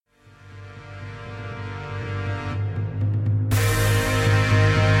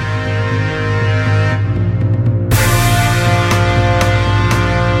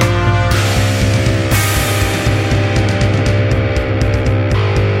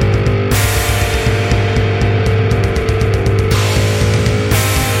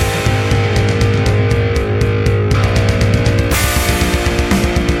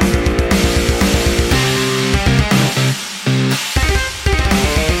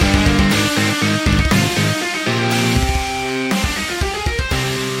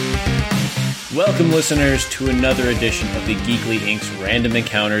Welcome, listeners, to another edition of the Geekly Inc.'s Random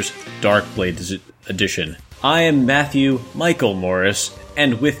Encounters Darkblade edition. I am Matthew Michael Morris,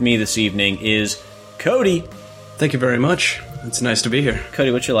 and with me this evening is Cody. Thank you very much. It's nice to be here. Cody,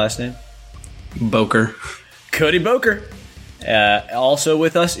 what's your last name? Boker. Cody Boker. Also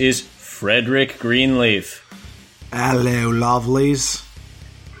with us is Frederick Greenleaf. Hello, lovelies.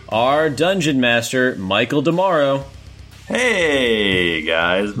 Our Dungeon Master, Michael DeMauro. Hey,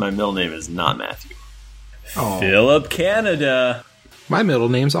 guys. My middle name is not Matthew. Philip Canada. My middle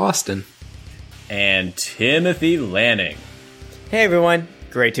name's Austin. And Timothy Lanning. Hey, everyone.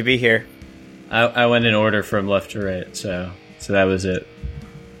 Great to be here. I went in order from left to right, so that was it.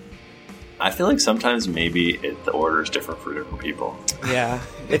 I feel like sometimes maybe the order is different for different people. Yeah,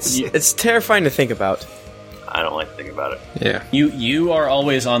 it's terrifying to think about. I don't like to think about it. Yeah. You are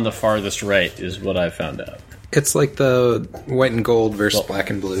always on the farthest right, is what I found out. It's like the white and gold versus black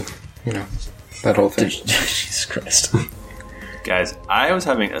and blue. You know, that whole thing. Jesus Christ. Guys, I was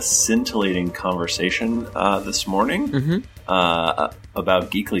having a scintillating conversation this morning about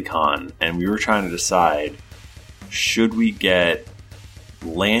GeeklyCon, and we were trying to decide, should we get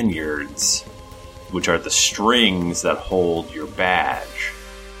lanyards, which are the strings that hold your badge?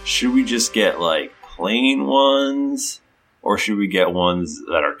 Should we just get, like, plain ones, or should we get ones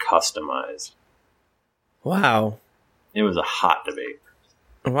that are customized? Wow. It was a hot debate.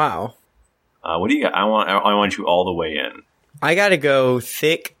 Wow. What do you got? I want you all the way in. I gotta go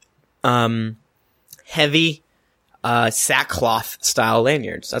thick, heavy, sackcloth style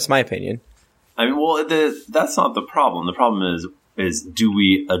lanyards. That's my opinion. I mean, well, that's not the problem. The problem is do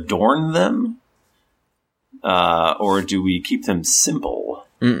we adorn them, or do we keep them simple?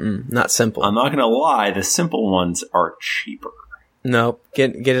 Not simple. I'm not gonna lie, the simple ones are cheaper. Nope.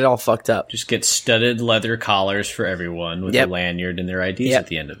 Get it all fucked up. Just get studded leather collars for everyone with a lanyard and their IDs at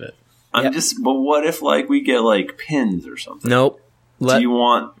the end of it. But what if, like, we get, like, pins or something? Nope. Do you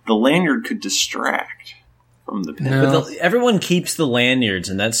want... The lanyard could distract from the pin. No. But everyone keeps the lanyards,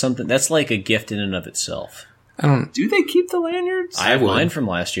 and that's something... That's like a gift in and of itself. Do they keep the lanyards? I have mine from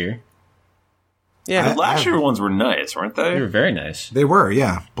last year. Yeah. Last year ones were nice, weren't they? They were very nice. They were,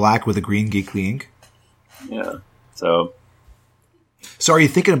 yeah. Black with a green Geekly ink. Yeah. So are you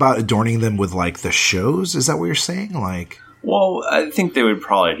thinking about adorning them with, like, the shows? Is that what you're saying? Like... Well, I think they would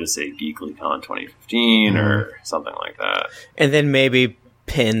probably just say GeeklyCon 2015 or something like that. And then maybe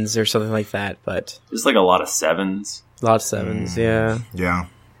pins or something like that, but... Just like a lot of sevens. A lot of sevens, yeah. Yeah.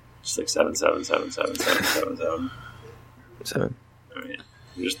 Just like 7, 7, 7, 7, 7, 7, 7. 7. I mean,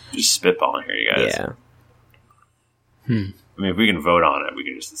 just spitballing here, you guys. Yeah. I mean, if we can vote on it, we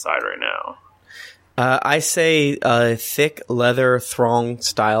can just decide right now. I say thick leather thong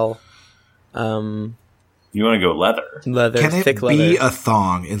style. You want to go leather? Can it thick be leather. a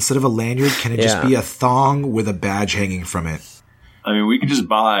thong? Instead of a lanyard, can it just be a thong with a badge hanging from it? I mean, we could just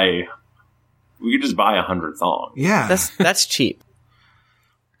buy 100 thongs. Yeah. That's cheap.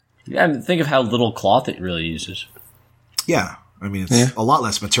 Yeah, I mean, think of how little cloth it really uses. Yeah. I mean, it's a lot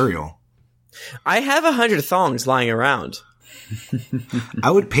less material. I have 100 thongs lying around. I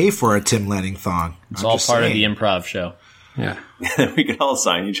would pay for a Tim Lanning thong. It's all part of the improv show. Yeah. We could all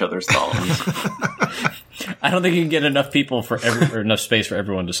sign each other's thongs. I don't think you can get enough people or enough space for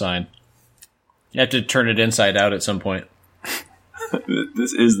everyone to sign. You have to turn it inside out at some point.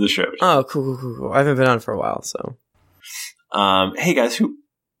 This is the show. Oh, cool. I haven't been on for a while, so. Hey guys, who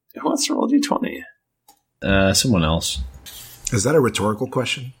wants to roll D20? Someone else. Is that a rhetorical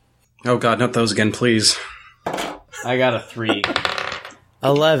question? Oh god, not those again, please. I got a 3.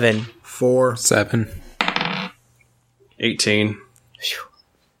 11. 4. 7. 18.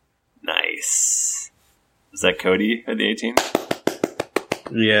 Nice. Is that Cody at the 18?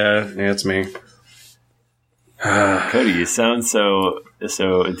 Yeah, it's me. Cody, you sound so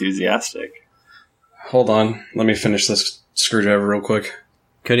enthusiastic. Hold on, let me finish this screwdriver real quick.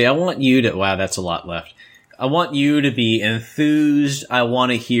 Cody, I want you to... Wow, that's a lot left. I want you to be enthused. I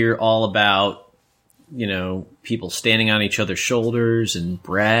want to hear all about, people standing on each other's shoulders and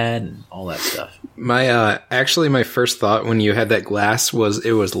Brad and all that stuff. My first thought when you had that glass was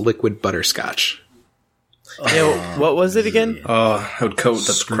it was liquid butterscotch. What was it again? I would coat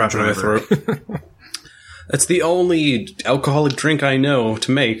the crap in my throat. That's the only alcoholic drink I know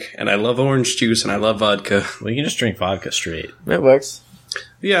to make, and I love orange juice and I love vodka. Well, you can just drink vodka straight. It works.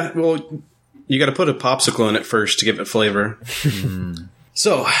 Yeah, well, you gotta put a popsicle in it first to give it flavor.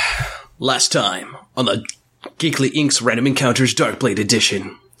 So, last time on the Geekly Inc.'s Random Encounters Darkblade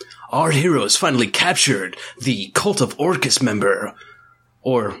Edition, our heroes finally captured the Cult of Orcus member.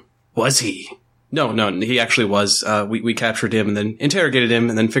 Or was he? No, he actually was. We captured him and then interrogated him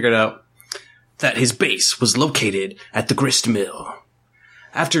and then figured out that his base was located at the grist mill.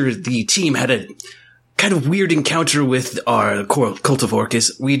 After the team had a kind of weird encounter with our cult of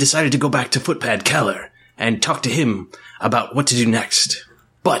Orcus, we decided to go back to Footpad Keller and talk to him about what to do next.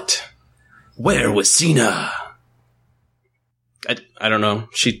 But where was Cena? I don't know.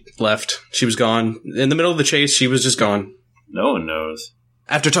 She left. She was gone. In the middle of the chase, she was just gone. No one knows.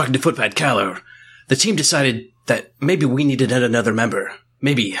 After talking to Footpad Keller, the team decided that maybe we needed another member.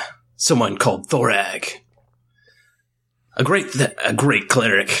 Maybe someone called Thorag. A great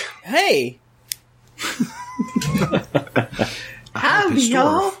cleric. Hey, Howdy,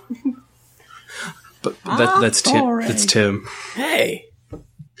 y'all. But that's Tim. That's Tim. hey.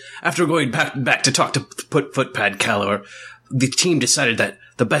 After going back to talk to Footpad Keller, the team decided that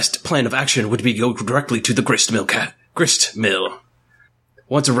the best plan of action would be go directly to the grist mill.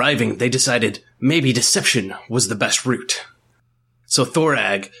 Once arriving, they decided maybe deception was the best route. So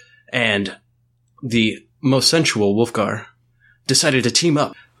Thorag and the most sensual Wolfgar decided to team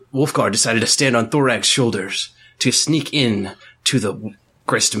up. Wolfgar decided to stand on Thorag's shoulders to sneak in to the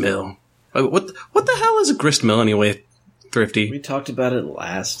grist mill. What the hell is a grist mill anyway, Thrifty? We talked about it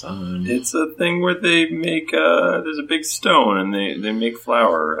last time. It's a thing where they make there's a big stone and they make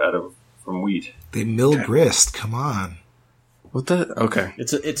flour from wheat. They mill grist. Come on. What the? Okay.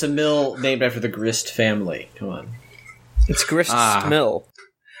 It's a mill named after the Grist family. Come on. It's Grist's Mill.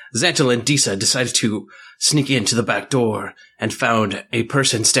 Xantel and Disa decided to sneak into the back door and found a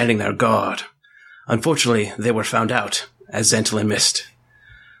person standing there guard. Unfortunately, they were found out, as Xantel missed.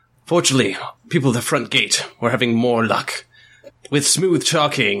 Fortunately, people at the front gate were having more luck. With smooth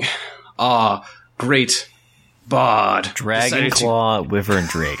talking, our great bard Dragonclaw, Wyvern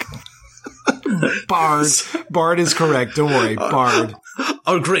Drake. Bard is correct. Don't worry, Bard.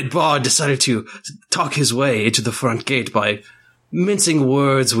 Our great bard decided to talk his way into the front gate by mincing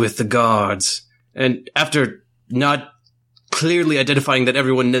words with the guards. And after not clearly identifying that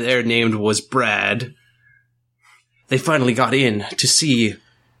everyone there named was Brad, they finally got in to see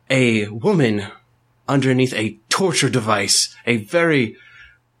a woman underneath a torture device, a very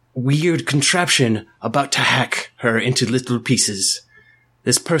weird contraption about to hack her into little pieces.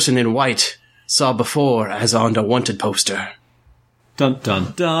 This person in white saw before as on a wanted poster. Dun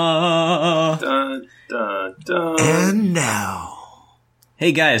dun dun. Dun, dun, dun. And now.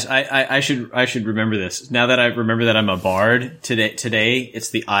 Hey guys, I should remember this. Now that I remember that I'm a bard, today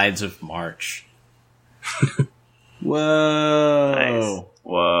it's the Ides of March. Whoa. Nice.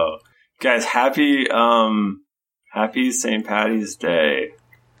 Whoa. Guys, happy St. Patty's Day. It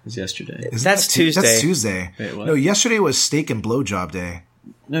was yesterday. That's Tuesday. That's Tuesday. Wait, what? No, yesterday was steak and blowjob day.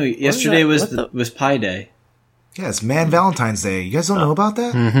 No, yesterday was What was Pie Day. Yeah, it's Man Valentine's Day. You guys don't know about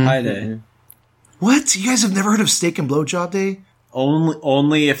that? Pie Day. What? You guys have never heard of steak and blowjob day?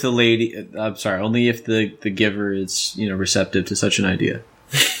 Only if the lady. I'm sorry. Only if the giver is receptive to such an idea.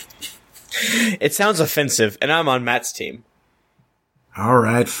 It sounds offensive, and I'm on Matt's team. All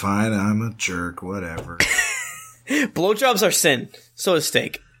right, fine. I'm a jerk. Whatever. Blowjobs are sin. So is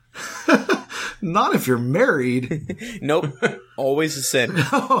steak. Not if you're married. Nope. Always a sin.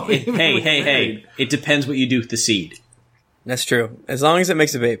 Hey. It depends what you do with the seed. That's true. As long as it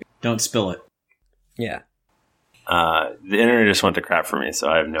makes a baby. Don't spill it. Yeah. The internet just went to crap for me, so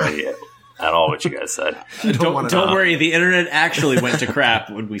I have no idea at all what you guys said. Don't worry. The internet actually went to crap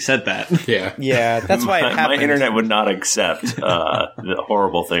when we said that. Yeah. Yeah, that's why it My happened. internet would not accept the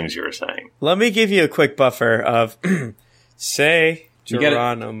horrible things you were saying. Let me give you a quick buffer of say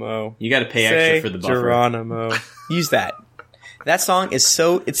Geronimo. You got to pay extra for the buffer. Geronimo. Use that. That song is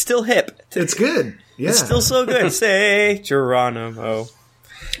it's still hip. It's good. Yeah. It's still so good. Say Geronimo.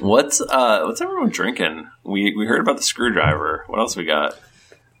 What's everyone drinking? We heard about the screwdriver. What else we got?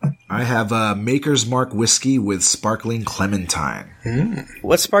 I have Maker's Mark whiskey with sparkling clementine.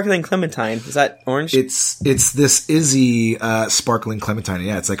 What's sparkling clementine? Is that orange? It's this Izzy sparkling clementine.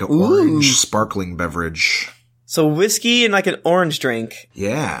 Yeah, it's like an orange sparkling beverage. So whiskey and like an orange drink.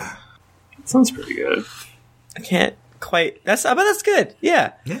 Yeah. That sounds pretty good. I can't quite. But that's good.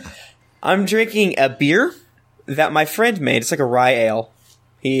 Yeah. Yeah. I'm drinking a beer that my friend made. It's like a rye ale.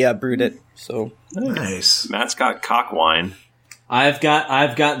 He brewed it. So Nice. Matt's got cock wine. I've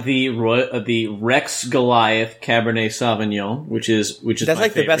got the Rex Goliath Cabernet Sauvignon, which is that's my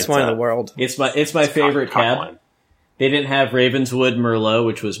like the favorite. best wine in the world. It's my favorite cock cab. wine. They didn't have Ravenswood Merlot,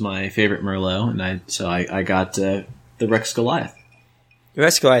 which was my favorite Merlot, and I got the Rex Goliath.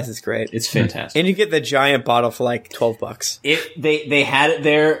 Rex Goliath is great. It's fantastic. And you get the giant bottle for like $12. They had it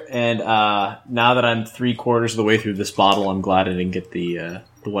there, and now that I'm 3/4 of the way through this bottle, I'm glad I didn't get the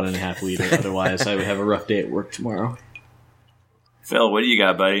 1.5 liter. Otherwise, I would have a rough day at work tomorrow. Phil, what do you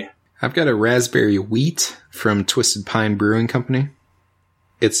got, buddy? I've got a raspberry wheat from Twisted Pine Brewing Company.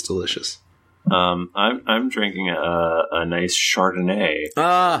 It's delicious. I'm drinking a nice Chardonnay.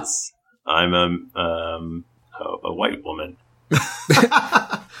 I'm a white woman.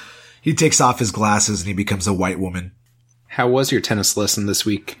 He takes off his glasses and he becomes a white woman. How was your tennis lesson this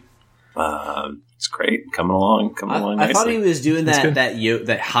week? It's great. Coming along nicely. I thought he was doing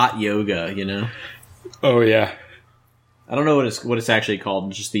that hot yoga, you know? Oh, yeah. I don't know what it's actually called.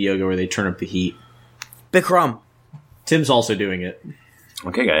 It's just the yoga where they turn up the heat. Bikram. Tim's also doing it.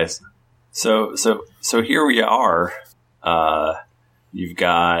 Okay, guys. So here we are. You've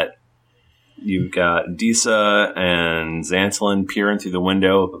got Disa and Xantolin peering through the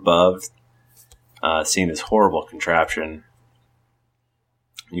window up above, seeing this horrible contraption.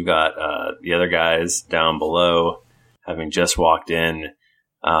 You've got the other guys down below, having just walked in.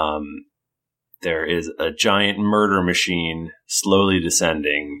 There is a giant murder machine slowly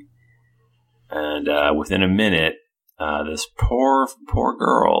descending, and within a minute, this poor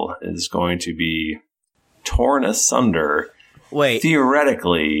girl is going to be torn asunder. Wait,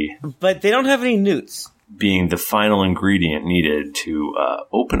 theoretically, but they don't have any newts. Being the final ingredient needed to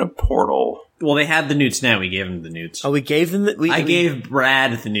open a portal. Well, they had the newts now. We gave them the newts. Oh, we gave them the... I gave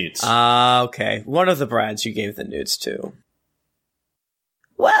Brad the newts. Okay. One of the Brads you gave the newts to.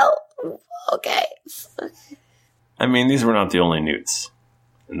 Well, okay. I mean, these were not the only newts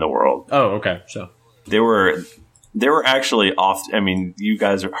in the world. Oh, okay. So they were actually oft. I mean, you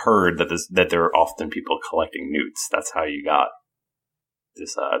guys heard that there are often people collecting newts. That's how you got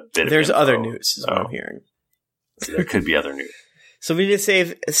this bit. There's of info. other newts, is what I'm hearing. So there could be other newts. So we need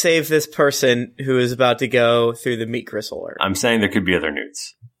to save this person who is about to go through the meat gristler. I'm saying there could be other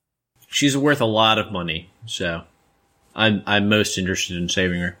newts. She's worth a lot of money, so I'm most interested in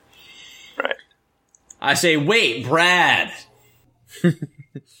saving her. Right. I say, wait, Brad.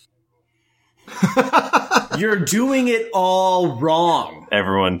 You're doing it all wrong.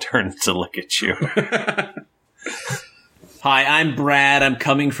 Everyone turns to look at you. Hi, I'm Brad. I'm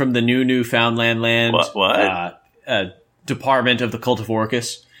coming from the Newfoundland land. What? Department of the Cult of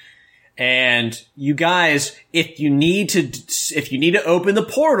Orcus. And you guys, if you need to open the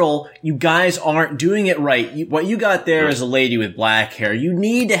portal, you guys aren't doing it right. What you got there is a lady with black hair. You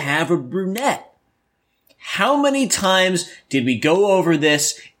need to have a brunette. How many times did we go over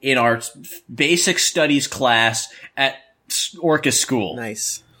this in our basic studies class at Orcus School?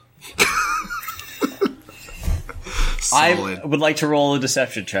 Nice. Solid. I would like to roll a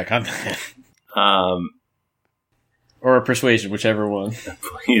deception check on that. Or a persuasion, whichever one.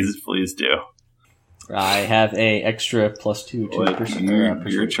 Please do. I have a extra +2 to persuasion.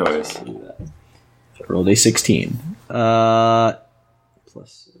 Your choice. I rolled a 16. Plus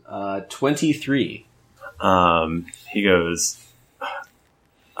 23. He goes,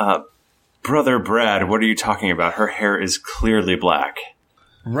 Brother Brad, what are you talking about? Her hair is clearly black.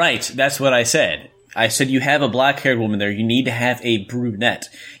 Right, that's what I said. I said you have a black-haired woman there. You need to have a brunette.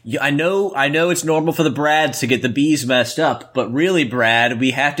 I know it's normal for the Brads to get the B's messed up, but really, Brad,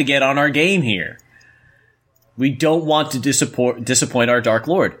 we have to get on our game here. We don't want to disappoint our Dark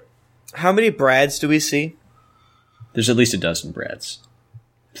Lord. How many Brads do we see? There's at least a dozen Brads.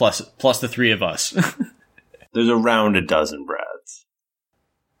 Plus the three of us. There's around a dozen Brads.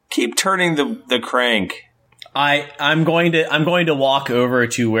 Keep turning the crank. I'm going to walk over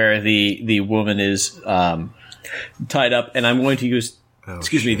to where the woman is tied up, and I'm going to use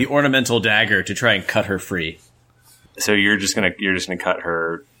the ornamental dagger to try and cut her free. So you're just gonna cut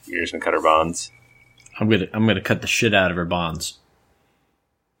her. You're just gonna cut her bonds. I'm gonna cut the shit out of her bonds.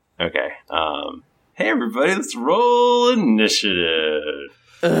 Okay. Hey everybody, let's roll initiative.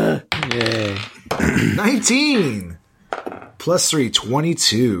 Yay. 19 plus 3,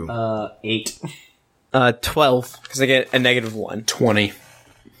 22. 8. 12, because I get a -1. 20.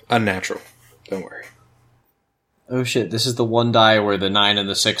 Unnatural. Don't worry. Oh shit! This is the one die where the 9 and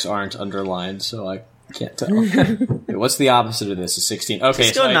the 6 aren't underlined, so I can't tell. Wait, what's the opposite of this? A 16. Okay,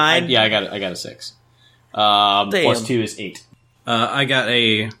 Still so 9. I got a 6. Plus 2 is 8. I got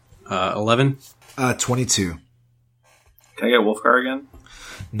a 11. 22. Can I get Wolfgar again?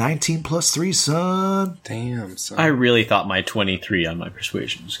 19 plus 3, son. Damn, son. I really thought my 23 on my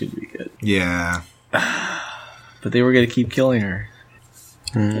persuasion was going to be good, Yeah. but they were going to keep killing her.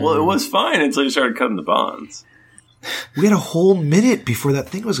 Well, it was fine until you started cutting the bonds. We had a whole minute before that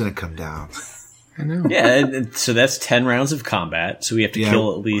thing was going to come down. I know. Yeah, and so that's 10 rounds of combat, so we have to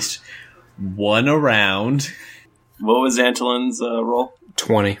kill at least one a round. What was Xantolin's roll?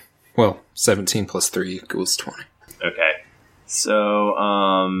 20. Well, 17 plus 3 equals 20. Okay. So,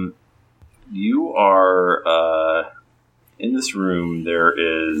 you are In this room, there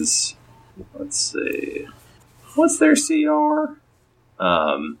is... Let's see... What's their CR?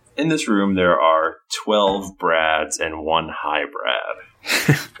 In this room, there are 12 Brads and 1 High Brad.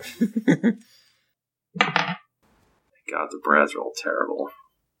 God, the Brads are all terrible.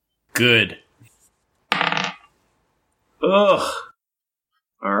 Good. Ugh. All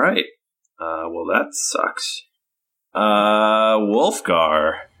right. Well, that sucks.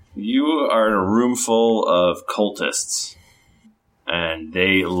 Wolfgar, you are in a room full of cultists, and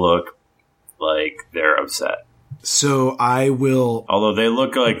they look like they're upset. So I will. Although they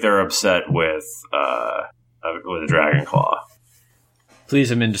look like they're upset with a dragon claw.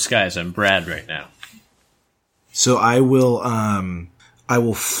 Please, I'm in disguise. I'm Brad right now. So I will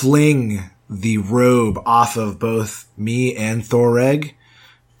fling the robe off of both me and Thoreg,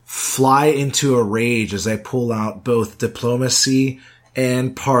 fly into a rage as I pull out both diplomacy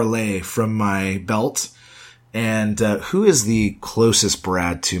and parlay from my belt. And who is the closest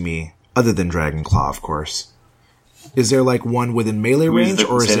Brad to me, other than Dragonclaw, of course? Is there like one within melee range,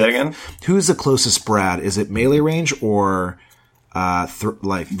 or is it? Who's the closest Brad? Is it melee range or there's a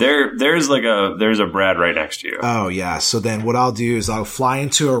Brad right next to you. Oh yeah. So then what I'll do is I'll fly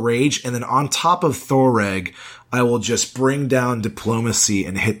into a rage, and then on top of Thoreg, I will just bring down diplomacy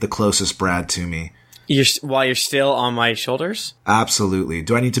and hit the closest Brad to me. While you're still on my shoulders? Absolutely.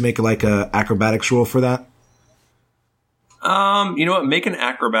 Do I need to make like a acrobatics roll for that? You know what? Make an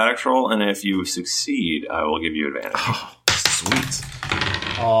acrobatics roll, and if you succeed, I will give you advantage. Oh, sweet.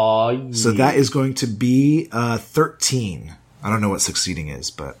 Oh, yeah. So that is going to be 13. I don't know what succeeding is,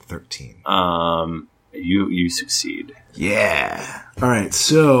 but 13. You succeed. Yeah. All right.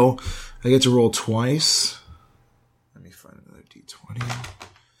 So I get to roll twice. Let me find another d20.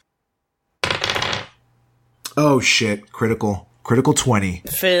 Oh shit! Critical 20.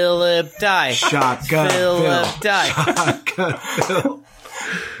 Philip, die. Shotgun. Philip, Phil. die. Shotgun. Phil.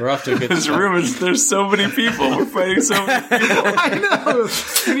 We're off to a good This start. room is, there's so many people. We're fighting so many people. I know.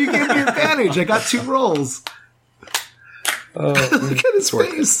 Can you give me advantage? I got 2 rolls. Look at his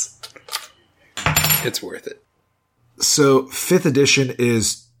face. It's worth it. So 5th edition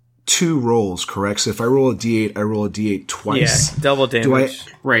is 2 rolls, correct? So if I roll a d8, I roll a d8 twice. Yeah, double damage.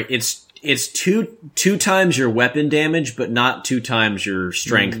 Right. It's two times your weapon damage, but not 2 times your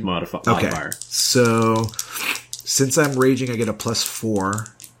strength modifier. Okay. So since I'm raging, I get a +4.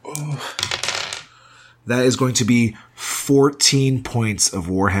 That is going to be 14 points of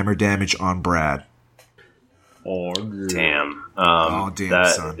Warhammer damage on Brad. Oh, Damn. Damn,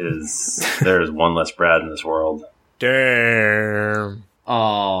 that son. There is one less Brad in this world. Damn.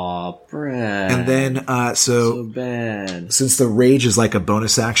 Aw, Brad. And then, so bad. since the rage is like a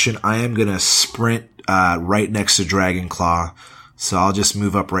bonus action, I am going to sprint right next to Dragonclaw. So I'll just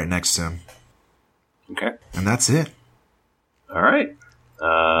move up right next to him. Okay. And that's it. All right.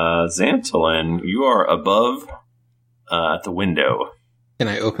 Xantolin, you are above at the window. Can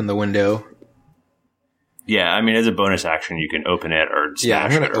I open the window? Yeah, I mean, as a bonus action, you can open it or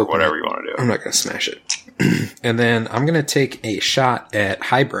smash I'm it gonna or open whatever it. you want to do. I'm not going to smash it. And then I'm going to take a shot at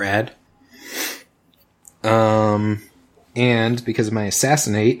High Brad. And because of my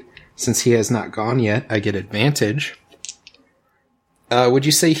assassinate, since he has not gone yet, I get advantage. Would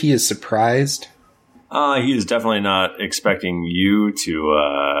you say he is surprised? He is definitely not expecting you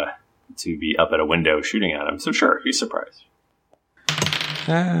to be up at a window shooting at him. So sure, he's surprised.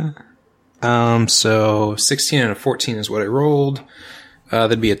 So 16 and a 14 is what I rolled.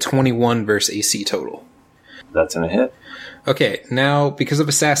 That'd be a 21 versus AC total. That's in a hit. Okay, now because of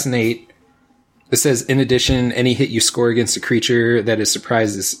assassinate, it says in addition, any hit you score against a creature that is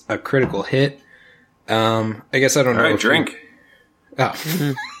surprised is a critical hit. I guess I don't know. All right, if drink. Oh.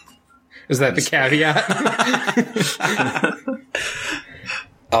 Is that the caveat?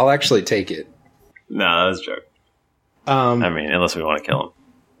 I'll actually take it. No, that was a joke. I mean, unless we want to kill him.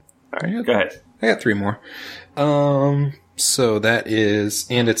 All right, go ahead. I got 3 more. So that is,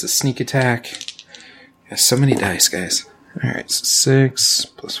 and it's a sneak attack. Yeah, so many dice, guys. Alright, so 6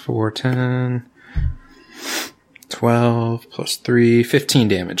 plus 4, 10, 12 plus 3, 15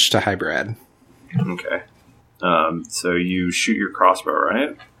 damage to High Brad. Okay. So you shoot your crossbow,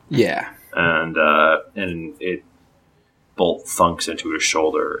 right? Yeah. And it bolt thunks into his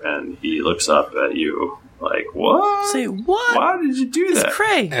shoulder, and he looks up at you like, "What? Say what? Why did you do that?" It's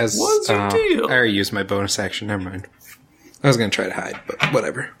Cray. What's your deal? I already used my bonus action, never mind. I was going to try to hide, but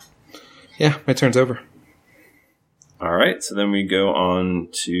whatever. Yeah, my turn's over. All right, so then we go on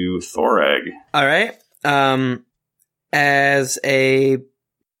to Thoreg. All right. As a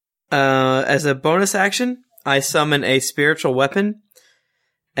bonus action, I summon a spiritual weapon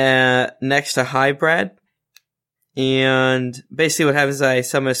next to High Brad, And basically what happens is I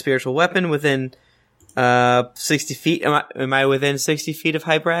summon a spiritual weapon within 60 feet. Am I within 60 feet of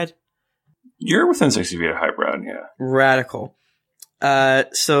Hybrad? You're within 60 feet of Hybrad, yeah. Radical.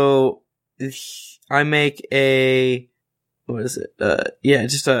 So I make a... What is it?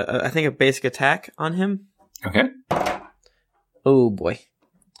 Just I think a basic attack on him. Okay. Oh boy.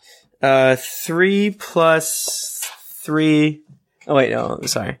 3 plus 3. Oh wait, no,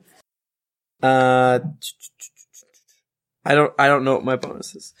 sorry. I don't know what my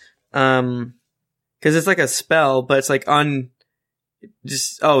bonus is. Cause it's like a spell, but it's like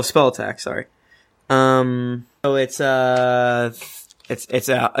spell attack, sorry. So it's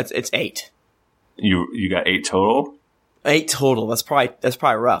 8. You got 8 total? 8 total. That's probably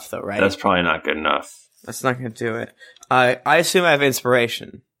rough though, right? That's probably not good enough. That's not gonna do it. I assume I have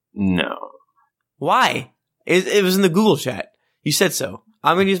inspiration. No. Why? It was in the Google chat. You said so.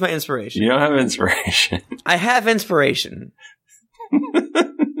 I'm gonna use my inspiration. You don't have inspiration. I have inspiration.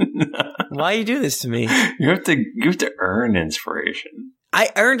 Why you do this to me? You have to earn inspiration. I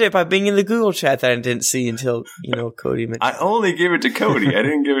earned it by being in the Google chat that I didn't see until, Cody mentioned. I only gave it to Cody. I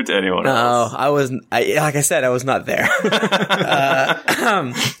didn't give it to anyone else. No, I wasn't. Like I said, I was not there.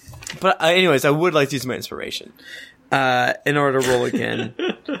 But anyways, I would like to use my inspiration in order to roll again.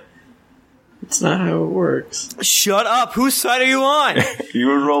 That's not how it works. Shut up! Whose side are you on? You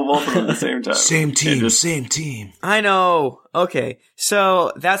would roll both of them at the same time. Same team. I know. Okay,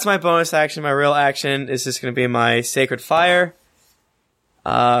 so that's my bonus action. My real action is just going to be my Sacred Fire.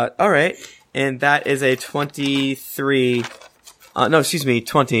 All right, and that is a 23.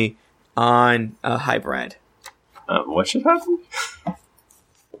 20 on Hybrad. What should happen?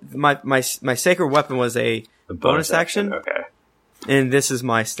 My sacred weapon was a bonus action. Okay. And this is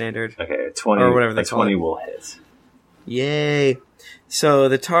my standard. Okay, 20 or whatever they call 20 it. will hit. Yay. So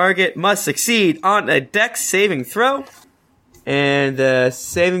the target must succeed on a dex saving throw. And the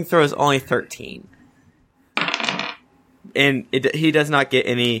saving throw is only 13. And he does not get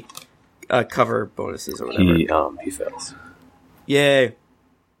any cover bonuses or whatever. He fails. Yay.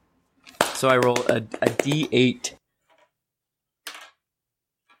 So I roll a D8.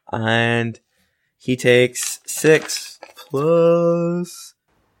 And he takes 6 plus...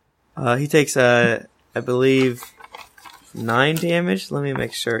 he takes, I believe, 9 damage. Let me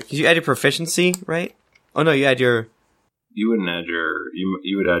make sure. Because you add your proficiency, right? Oh, no, you add your... You wouldn't add your...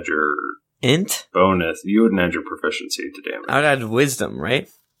 You would add your... Int? Bonus. You wouldn't add your proficiency to damage. I would add wisdom, right?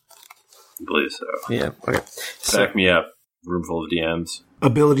 I believe so. Yeah, okay. Back me up. Room full of DMs.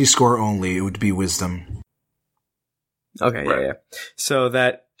 Ability score only. It would be wisdom. Okay, Right. yeah. So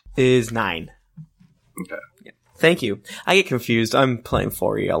that is 9. Okay. Yeah. Thank you. I get confused. I'm playing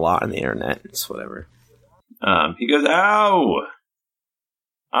 4E a lot on the internet. It's whatever. He goes, ow!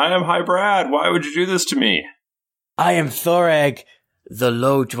 I am Hybrad. Why would you do this to me? I am Thoreg, the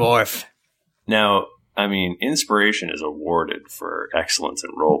low dwarf. Now, I mean, inspiration is awarded for excellence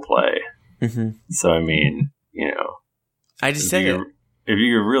in roleplay. Mm-hmm. So, I mean, you know. I just said it. If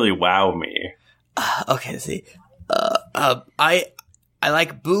you could really wow me. Okay, let's see. I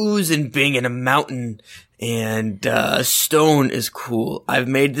like booze and being in a mountain, and stone is cool. I've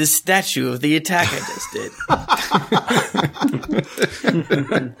made this statue of the attack I just did.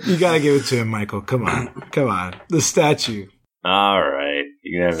 You gotta give it to him, Michael. Come on. The statue. All right.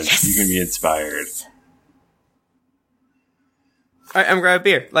 You can have it. You can be inspired. All right, I'm grabbing a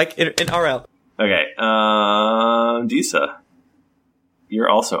beer, like in RL. Okay. Disa. You're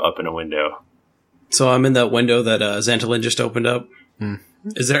also up in a window. So I'm in that window that Xantolin just opened up.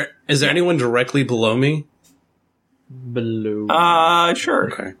 Is there anyone directly below me? Below.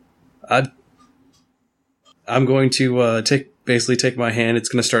 Sure. Okay. I'm going to take my hand. It's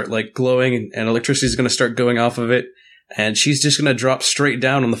going to start like glowing, and electricity is going to start going off of it. And she's just going to drop straight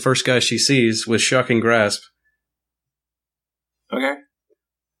down on the first guy she sees with Shocking Grasp. Okay.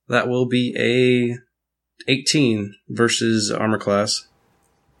 That will be a 18 versus armor class.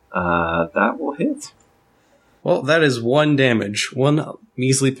 That will hit. Well, that is 1 damage. 1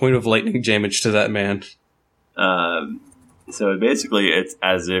 measly point of lightning damage to that man. So basically, it's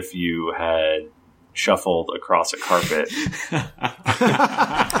as if you had shuffled across a carpet.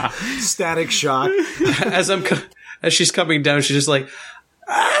 Static shock. As she's coming down, she's just like,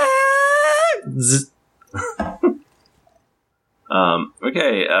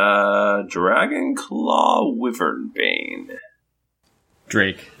 Okay, Dragon Claw Wyvernbane.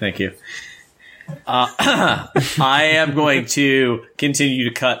 Drake, thank you. I am going to continue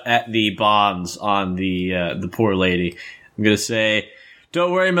to cut at the bonds on the poor lady. I'm going to say,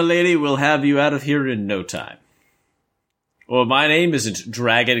 "Don't worry, my lady, we'll have you out of here in no time." Well, my name isn't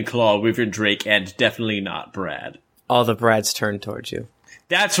Dragonclaw Wyvern Drake, and definitely not Brad. All the Brads turn towards you.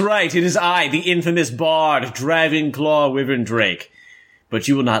 That's right, it is I, the infamous bard, Dragonclaw Wyvern Drake. But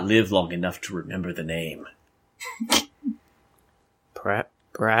you will not live long enough to remember the name. Brad?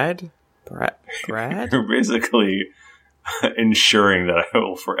 You're basically ensuring that I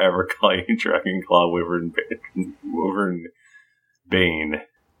will forever call you Dragonclaw Wyvern Bane.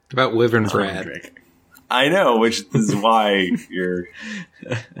 About Wyvern Brad. Drake. I know, which is why you're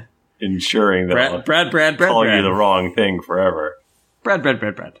ensuring that I'll call you the wrong thing forever.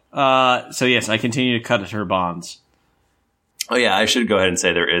 Brad. So yes, I continue to cut at her bonds. Oh yeah, I should go ahead and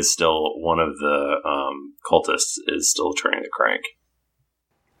say there is still one of the cultists is still trying to crank.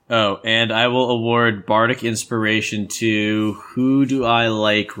 Oh, and I will award Bardic Inspiration to who do I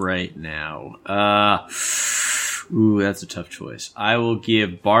like right now? That's a tough choice. I will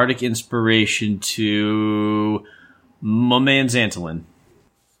give Bardic Inspiration to my man Xantolin.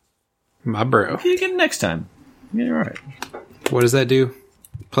 My bro. Okay, you get it next time. Yeah, all right. What does that do?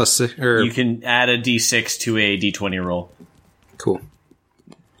 Plus 6, or You can add a d6 to a d20 roll. cool.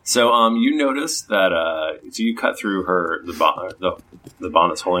 So you notice that so you cut through the bond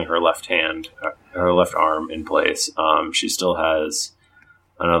that's holding her left hand, her left arm in place. She still has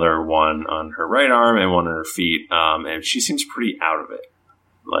another one on her right arm and one on her feet, and she seems pretty out of it.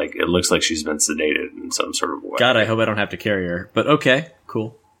 Like, it looks like she's been sedated in some sort of way. God, I hope I don't have to carry her. But okay,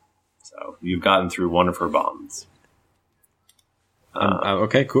 cool. So you've gotten through one of her bonds.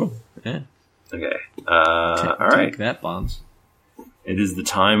 Okay, cool. Yeah. Okay. All right. Take that, bonds. It is the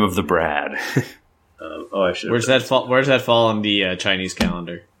time of the Brad. I should. Where's that fall? Where's that fall on the Chinese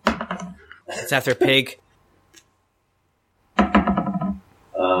calendar? It's after Pig.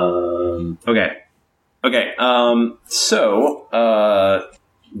 Okay. So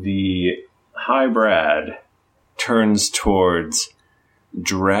the High Brad turns towards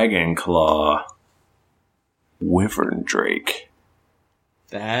Dragonclaw Wyvern Drake.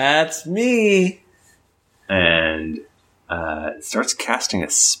 That's me. And starts casting a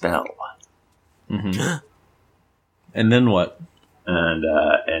spell. Mm-hmm. And then what?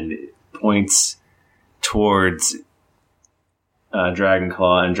 And it points towards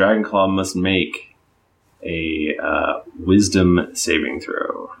Dragonclaw, and Dragonclaw must make a Wisdom saving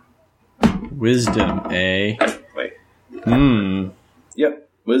throw. Wisdom, eh? Wait. Yep.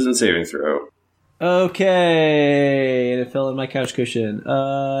 Wisdom saving throw. Okay. And it fell in my couch cushion.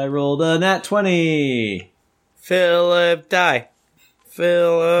 I rolled a nat 20. Philip, die.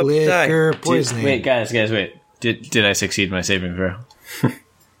 Philip, die. Liquor poisoning. Wait, guys, wait. Did I succeed my saving throw?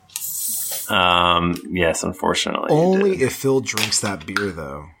 Yes, unfortunately. Only if Phil drinks that beer,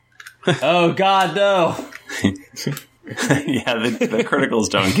 though. Oh, God, no. Yeah, the criticals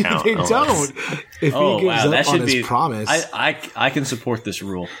don't count. They don't. If he gives up on his promise. I can support this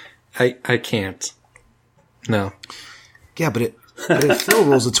rule. I can't. No. Yeah, but if Phil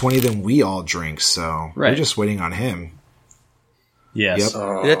rolls a 20, then we all drink, so Right. we're just waiting on him. Yes. Yep. Is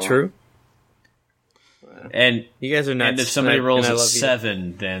that true? And You guys are nuts. and if somebody and rolls I a love you.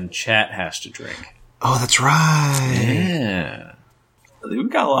 7, then chat has to drink. Oh, that's right. Yeah. We've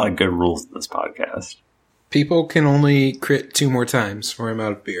got a lot of good rules in this podcast. People can only crit 2 more times or I'm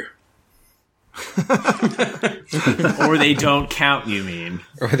out of beer. Or they don't count, you mean.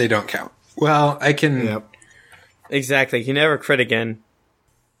 Or they don't count. Well, I can... Yep. Exactly. You never crit again.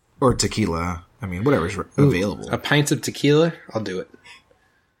 Or tequila. I mean, whatever's available. A pint of tequila? I'll do it.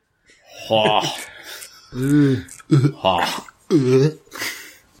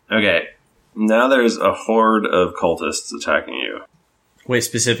 Okay, now there's a horde of cultists attacking you. Wait,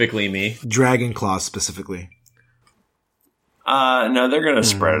 specifically me? Dragon Claw specifically. No, they're gonna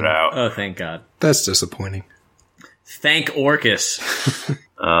spread it out. Oh, thank God. That's disappointing. Thank Orcus. So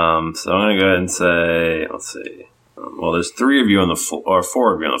I'm gonna go ahead and say, let's see. Well, there's 3 of you on the floor, or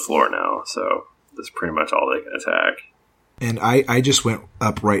 4 of you on the floor now, so that's pretty much all they can attack. And I just went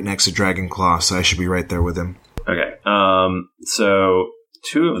up right next to Dragon Claw, so I should be right there with him. Okay, so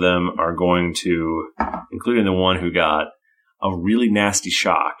 2 of them are going to, including the one who got a really nasty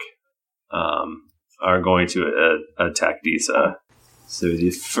shock, are going to attack Disa. So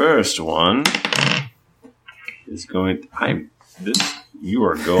the first one is going. You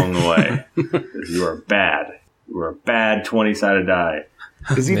are going away. You are bad. You are a bad 20-sided die.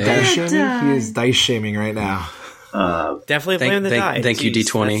 Is he dice shaming? He is dice shaming right now. Definitely blame the die. Thank you, Jeez,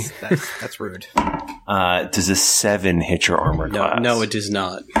 D20. That's rude. Does a 7 hit your armor class? No, it does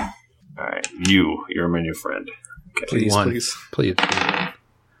not. All right, you're my new friend. Okay. Please, One. please. Please.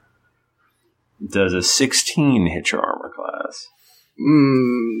 Does a 16 hit your armor class?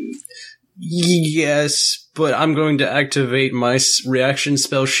 Yes, but I'm going to activate my reaction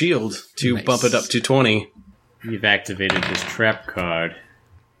spell shield to bump it up to 20. You've activated this trap card.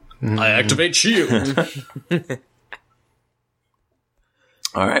 I activate shield.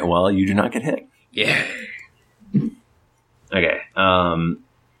 All right. Well, you do not get hit. Yeah. Okay.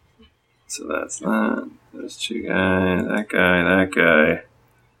 So that's that. Those two guys. That guy.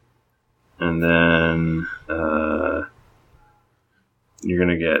 And then you're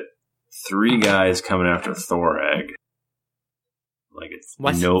gonna get 3 guys coming after Thoreg. Like it's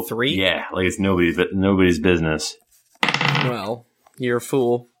What? 3? Yeah, like it's nobody's business. Well, you're a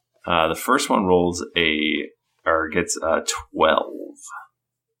fool. The first one gets 12.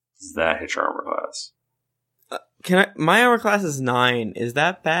 Does that hit your armor class? My armor class is 9. Is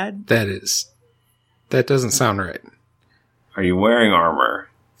that bad? That doesn't sound right. Are you wearing armor?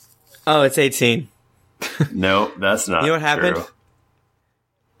 Oh, it's 18. No, that's not. You know what happened? true.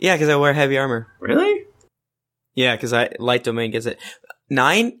 Yeah, because I wear heavy armor. Really? Yeah, because light domain gets it.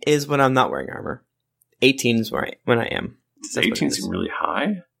 9 is when I'm not wearing armor. 18 is when I am. Does That's what 18 it is. seem really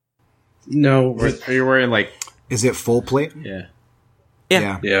high? No. Are you wearing like? Is it full plate? Yeah.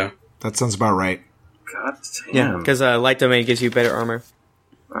 Yeah. Yeah. That sounds about right. God damn. Yeah, because light domain gives you better armor.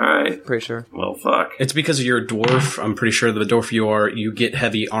 All right. Pretty sure. Well, fuck. It's because of your dwarf. I'm pretty sure the dwarf you get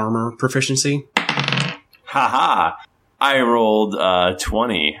heavy armor proficiency. Haha. I rolled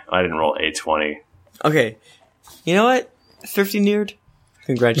 20. I didn't roll a 20. Okay. You know what? Thrifty Nerd,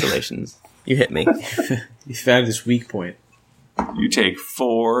 congratulations. You hit me. You found this weak point. You take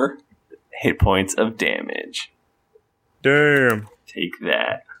 4 hit points of damage. Damn. Take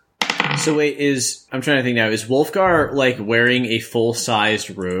that. So wait, I'm trying to think now. Is Wolfgar like wearing a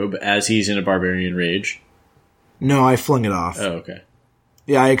full-sized robe as he's in a barbarian rage? No, I flung it off. Oh, okay.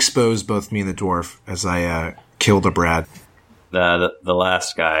 Yeah, I exposed both me and the dwarf as I killed a Brad. The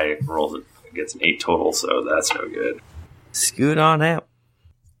last guy gets an 8 total, so that's no good. Scoot on out.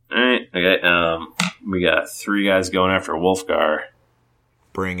 Alright, okay. We got 3 guys going after Wolfgar.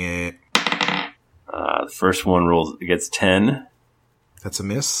 Bring it. The first one gets 10. That's a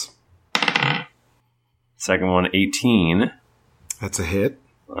miss. Second one, 18. That's a hit.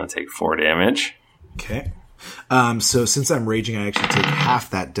 I'm going to take 4 damage. Okay. So since I'm raging, I actually take half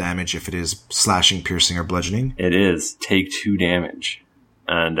that damage if it is slashing, piercing, or bludgeoning. It is. Take 2 damage.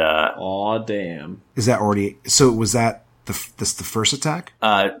 And, Aw, damn. Is that already... So was that the first attack?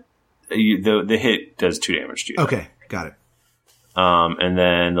 the hit does 2 damage to you. Okay, got it. And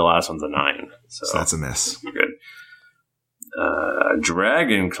then the last one's a 9. So that's a miss. You're good.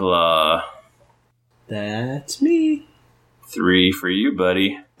 Dragon Claw. That's me. 3 for you,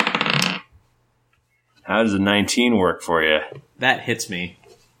 buddy. How does a 19 work for you? That hits me.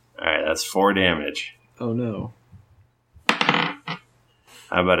 Alright, that's 4 damage. Oh no. How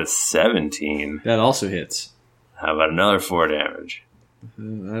about a 17? That also hits. How about another 4 damage? I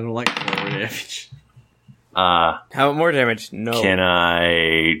don't like forward damage. How about more damage? No. Can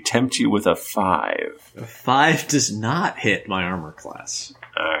I tempt you with a 5? A 5 does not hit my armor class.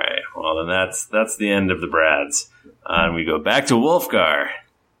 Alright, well then that's the end of the Brads. And we go back to Wolfgar.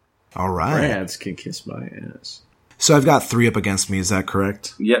 All right. Brads can kiss my ass. So I've got 3 up against me, is that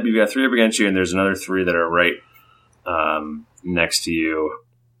correct? Yep, you've got 3 up against you, and there's another 3 that are right next to you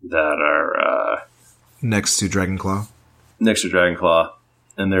that are Next to Dragonclaw. next to Dragonclaw.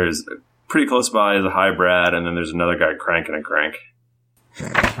 And there's pretty close by is a high Brad, and then there's another guy cranking a crank.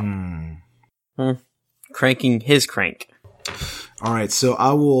 Cranking his crank. All right, so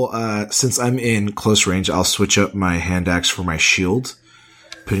I will, since I'm in close range, I'll switch up my hand axe for my shield,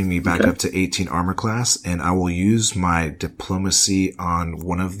 putting me back up to 18 armor class, and I will use my diplomacy on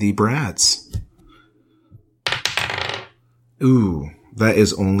one of the Brads. Ooh, that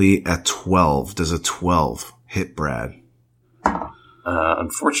is only a 12. Does a 12 hit Brad?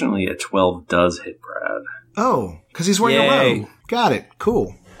 Unfortunately, a 12 does hit Brad. Oh, because he's wearing Yay. a robe. Got it.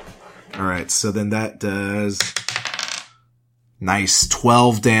 Cool. All right, so then that does... Nice.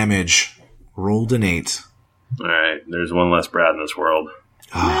 12 damage. Rolled an 8. Alright, there's one less Brad in this world.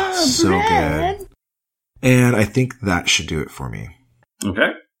 Ah, so good. And I think that should do it for me. Okay.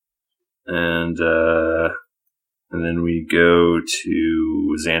 And then we go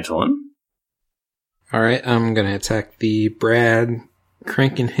to Xantolin. Alright, I'm gonna attack the Brad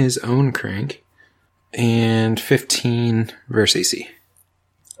cranking his own crank. And 15 versus AC.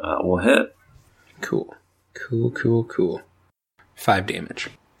 We'll hit. Cool. 5 damage.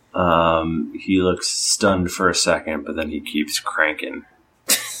 He looks stunned for a second, but then he keeps cranking.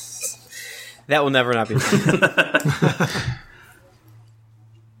 That will never not be done.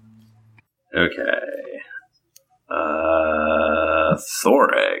 Okay.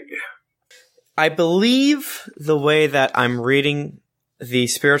 Thoreg. I believe the way that I'm reading the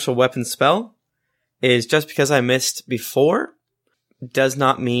spiritual weapon spell is just because I missed before does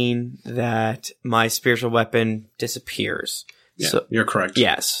not mean that my spiritual weapon disappears. Yeah, So you're correct.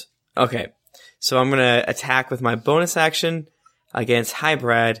 yes. Okay. So I'm gonna attack with my bonus action against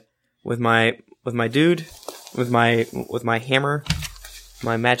Hybrid with my dude, with my hammer,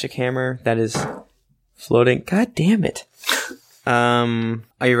 my magic hammer that is floating. God damn it.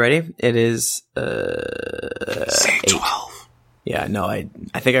 Are you ready? It is Say 12. Yeah, no, I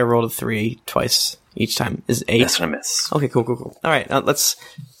think I rolled a 3 twice each time. Is 8? That's gonna miss. Okay, cool. All right, let's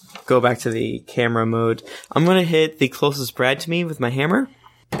go back to the camera mode. I'm gonna hit the closest Brad to me with my hammer.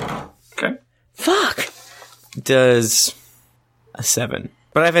 Okay. Fuck! Does a 7.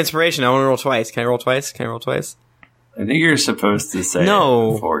 But I have inspiration. I want to roll twice. Can I roll twice? I think you're supposed to say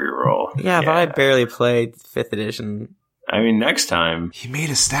No. it before you roll. Yeah, but I barely played 5th edition. I mean, next time. He made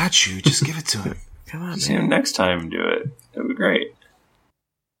a statue. Just give it to him. Come on, See man. him next time do it. It would be great.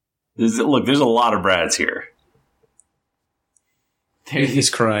 There's a lot of Brads here. He's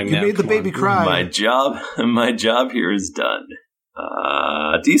crying You now. made the Come baby on. cry. My job here is done.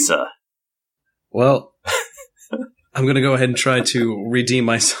 Disa. Well, I'm going to go ahead and try to redeem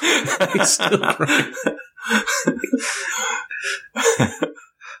myself. He's still crying.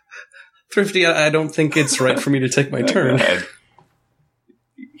 Thrifty, I don't think it's right for me to take my turn. Go ahead.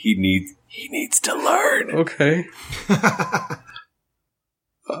 He needs to learn. Okay.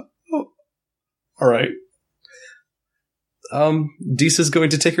 All right. Disa's going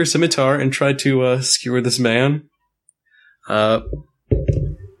to take her scimitar and try to skewer this man. That's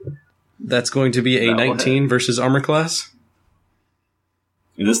going to be a That will 19 versus armor class.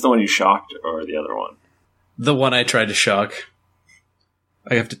 Is this the one you shocked or the other one? The one I tried to shock.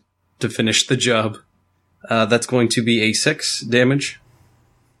 I have to finish the job. That's going to be a 6 damage.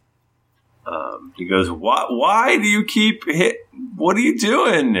 He goes, why do you keep what are you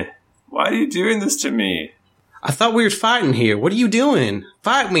doing? Why are you doing this to me? I thought we were fighting here. What are you doing?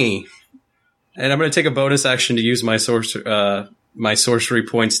 Fight me! And I'm going to take a bonus action to use my sorcery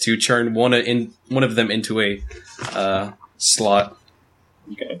points to turn one of them into a slot.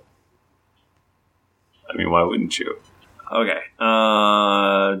 Okay. I mean, why wouldn't you? Okay.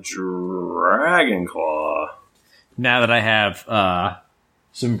 Dragon Claw. Now that I have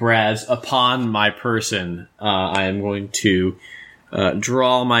some Brads upon my person, I am going to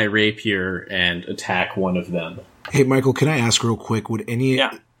draw my rapier and attack one of them. Hey, Michael, can I ask real quick, would any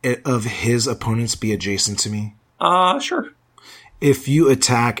Yeah. of his opponents be adjacent to me? Sure. If you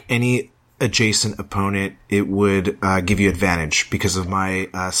attack any adjacent opponent, it would give you advantage because of my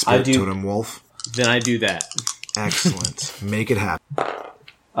Spirit do. Totem Wolf. Then I do that. Excellent. Make it happen.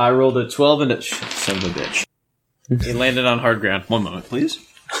 I rolled a 12 and son of a bitch. It landed on hard ground. One moment, please.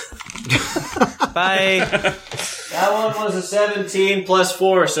 Bye. That one was a 17 plus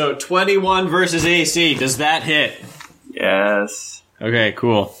 4, so 21 versus AC. Does that hit? Yes. Okay,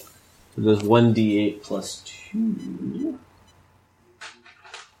 cool. So there's 1d8 plus 2.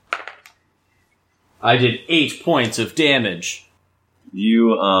 I did 8 points of damage.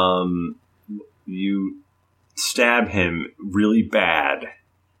 You stab him really bad,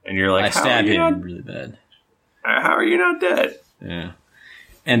 and you're like, I stabbed how him really bad. are you not dead? Yeah.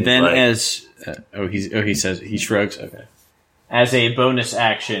 And then Like- as... he says... He shrugs. Okay. As a bonus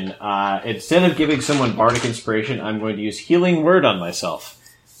action, instead of giving someone Bardic Inspiration, I'm going to use Healing Word on myself.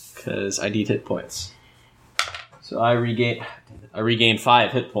 Because I need hit points. So I regain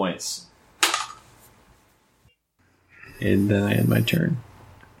 5 hit points. And then I end my turn.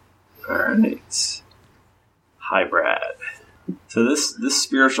 Alright. Hi, Brad. So this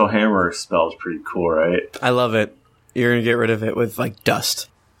spiritual hammer spell is pretty cool, right? I love it. You're gonna get rid of it with like dust.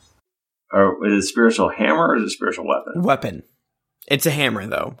 Or is it spiritual hammer or is it spiritual weapon? Weapon. It's a hammer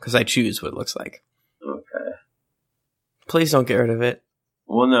though, because I choose what it looks like. Okay. Please don't get rid of it.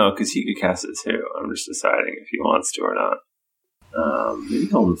 Well, no, because he could cast it too. I'm just deciding if he wants to or not. Maybe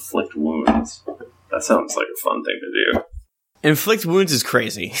he'll inflict wounds. That sounds like a fun thing to do. Inflict wounds is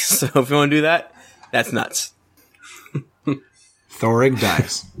crazy. So if you want to do that, that's nuts. Thorig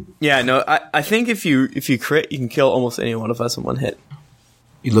dies. Yeah, no, I think if you crit, you can kill almost any one of us in one hit.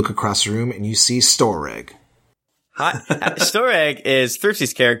 You look across the room and you see Storeg. Hi, Storeg is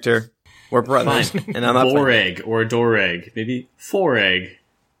Thrifty's character. We're brothers, and I'm not playing. Boreg or Doreg. Maybe Foreg.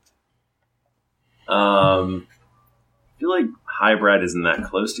 I feel like Hybrid isn't that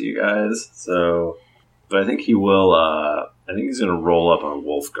close to you guys, so... But I think he will, I think he's going to roll up on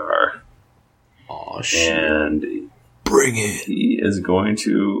Wolfgar. Aw, shit. And Bring it. he is going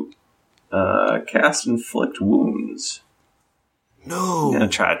to cast Inflict Wounds. No.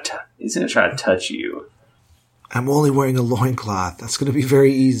 He's gonna try to touch you. I'm only wearing a loincloth. That's going to be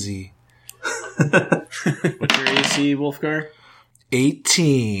very easy. What's your AC, Wolfgar?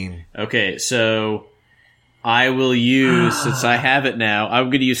 18. Okay, so I will use, since I have it now, I'm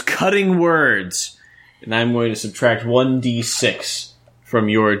going to use cutting words, and I'm going to subtract 1d6 from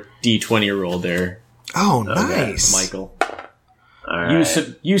your d20 roll there. Oh, nice. Michael. All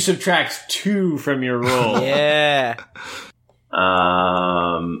right. You subtract 2 from your roll. Yeah.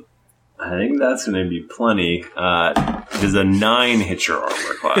 I think that's going to be plenty. Does a 9 hit your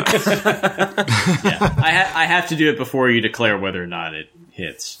armor class? Yeah, I have to do it before you declare whether or not it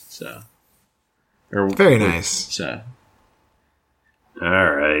hits. So, Very nice. So,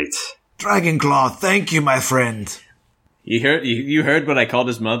 All right. Dragonclaw, thank you, my friend. you heard what I called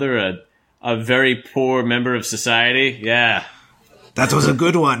his mother a very poor member of society. Yeah, That was a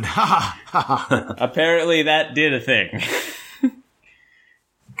good one. Ha ha. apparently that did a thing.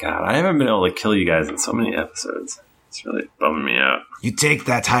 God, I haven't been able to kill you guys in so many episodes. It's really bumming me out. You take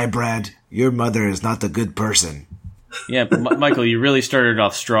that, Brad. Your mother is not a good person. Yeah, Michael, you really started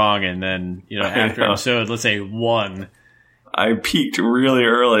off strong, and then after know. episode, let's say 1. I peaked really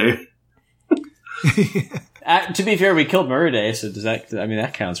early. To be fair, we killed Muraday, so does that? I mean,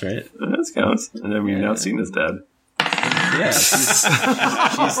 that counts, right? That counts. And then we've now seen his dead. Yeah.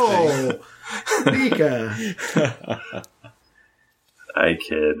 Oh, Mika. I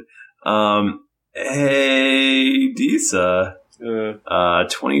kid. Hey, Disa.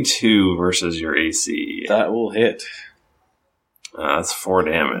 22 versus your AC. That will hit. That's 4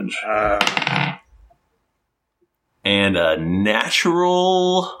 damage. And a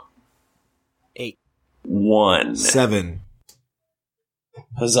natural 8. 1. 7.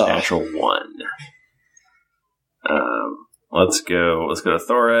 Huzzah. Natural 1. Let's go to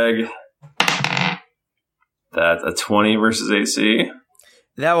Thoreg. That's a 20 versus AC.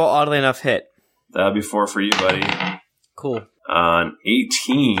 That will oddly enough hit. That'll be 4 for you, buddy. Cool.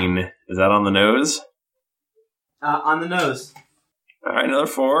 18. Is that on the nose? On the nose. All right, another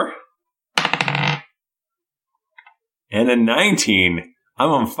 4. And a 19. I'm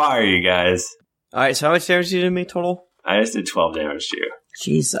on fire, you guys. All right, so how much damage did you do to me total? I just did 12 damage to you.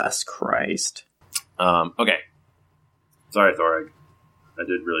 Jesus Christ. Okay. Sorry, Thoreg. I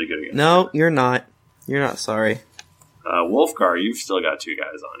did really good again. No, you're not. You're not sorry. Wolfgar, you've still got 2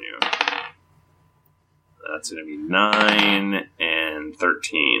 guys on you. That's going to be 9 and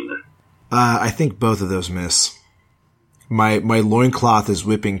 13. I think both of those miss. My loincloth is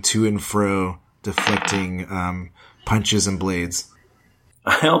whipping to and fro, deflecting punches and blades.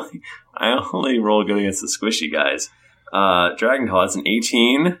 I only roll good against the squishy guys. Dragonclaw, that's an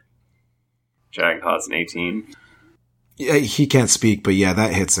 18. Dragonclaw's an 18. Yeah, he can't speak, but yeah,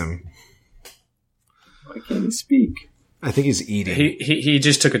 that hits him. Why can't he speak? I think he's eating. He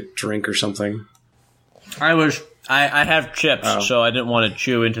just took a drink or something. I have chips, so I didn't want to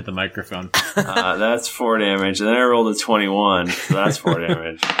chew into the microphone. That's 4 damage. And then I rolled a 21, so that's 4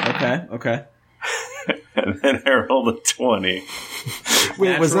 damage. Okay. And then I rolled a 20.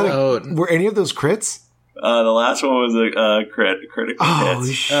 Wait, was that were any of those crits? The last one was a critical Oh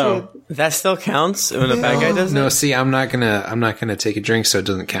hit. shit! That still counts when a bad guy does No, it? see, I'm not gonna take a drink, so it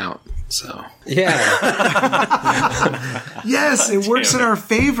doesn't count. So Yeah. Yes, it works in our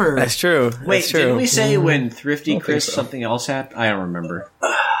favor. That's true. Wait, That's true. didn't we say when Thrifty Chris so. something else happened? I don't remember.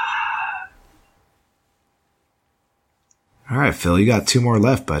 All right, Phil, you got 2 more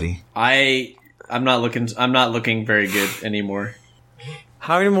left, buddy. I'm not looking very good anymore.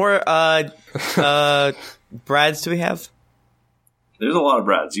 How many more Brads do we have? There's a lot of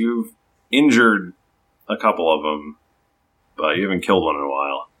Brads. You've injured a couple of them, but you haven't killed one in a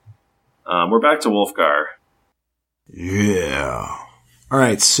while. We're back to Wolfgar. Yeah. All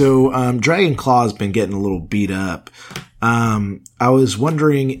right, so Dragonclaw's been getting a little beat up. I was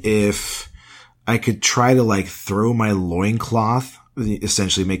wondering if I could try to throw my loincloth,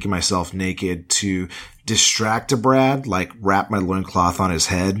 essentially making myself naked, to distract a Brad, wrap my loincloth on his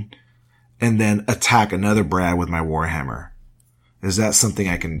head, and then attack another Brad with my warhammer. Is that something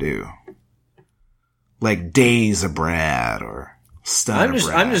I can do? Daze a Brad or stun a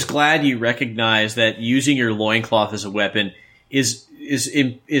Brad? I'm just glad you recognize that using your loincloth as a weapon is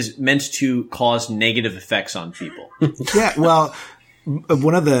meant to cause negative effects on people. Yeah, well,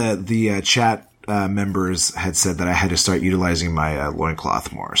 one of the chat members had said that I had to start utilizing my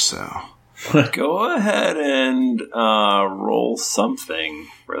loincloth more, so... Go ahead and roll something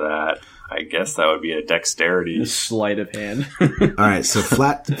for that. I guess that would be a dexterity. Sleight of hand. All right, so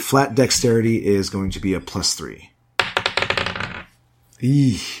flat dexterity is going to be a +3.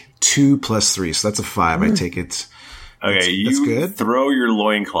 2 + 3, so that's a 5. I take it Okay, That's you good. throw your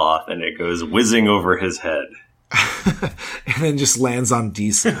loincloth and it goes whizzing over his head. And then just lands on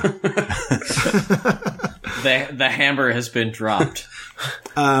Disa. The hammer has been dropped.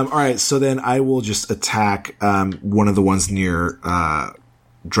 All right, so then I will just attack one of the ones near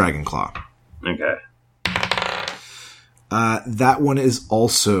Dragonclaw. Okay. That one is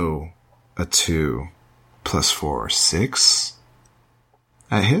also a 2 plus 4, 6.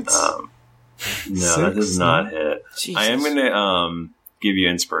 That hits. No, that does not hit. Jesus. I am going to give you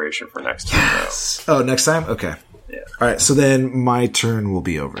inspiration for next time, though. Oh, next time? Okay. Yeah. All right, so then my turn will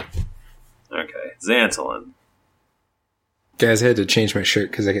be over. Okay. Xantolin. Guys, I had to change my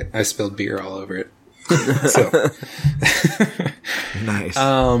shirt because I spilled beer all over it. So, Nice.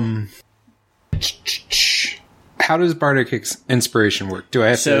 how does Bardic Inspiration work? Do I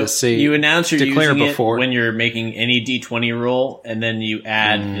have So to say you announce you're declare using before? it when you're making any D20 roll, and then you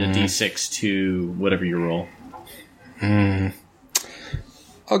add a D6 to whatever you roll. I'll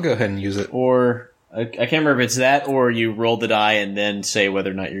go ahead and use it. Or I can't remember if it's that, or you roll the die and then say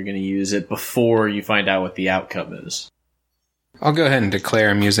whether or not you're going to use it before you find out what the outcome is. I'll go ahead and declare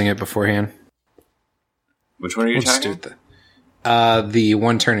I'm using it beforehand. Which one are you We'll just do attacking? it the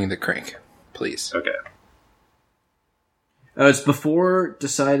one turning the crank, please. Okay. Oh, it's before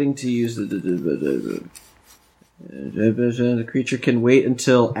deciding to use the creature can wait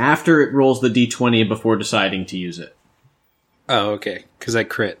until after it rolls the D20 before deciding to use it. Oh, okay. Because I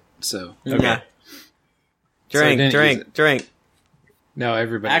crit, so. Okay. So I didn't use it. Drink. No,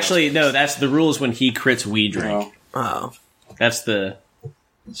 everybody Actually, else. no, that's the rules when he crits, we drink. Oh. That's the...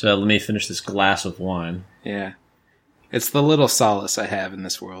 So let me finish this glass of wine. Yeah. It's the little solace I have in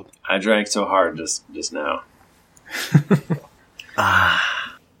this world. I drank so hard just now.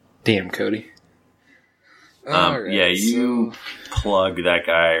 Damn, Cody. Yeah, you plug that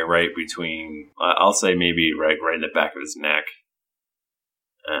guy right between, I'll say maybe right in the back of his neck.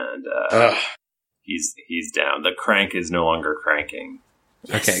 And he's down. The crank is no longer cranking.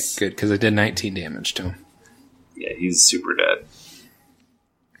 Okay, good, because I did 19 damage to him. Yeah, he's super dead.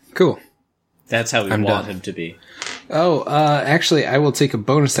 Cool. That's how we I'm want done. him to be. Oh, actually, I will take a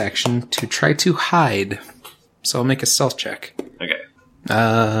bonus action to try to hide. So I'll make a stealth check. Okay.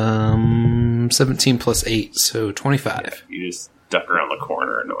 17 plus 8, so 25. You just duck around the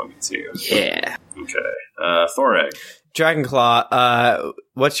corner and no one can see you. Yeah. Okay. Thoreg. Dragonclaw,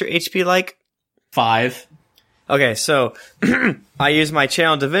 what's your HP like? 5. Okay, so I use my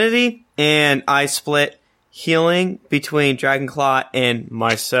Channel Divinity, and I split healing between Dragonclaw and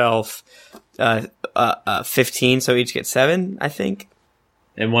myself. 15, so each get 7, I think.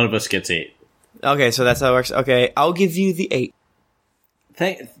 And one of us gets 8. Okay, so that's how it works. Okay, I'll give you the 8.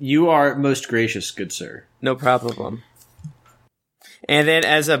 You are most gracious, good sir. No problem. And then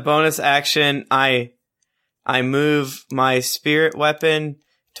as a bonus action, I move my spirit weapon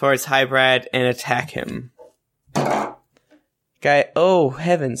towards Hybrad and attack him. Okay, oh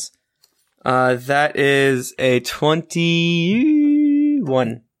heavens. That is a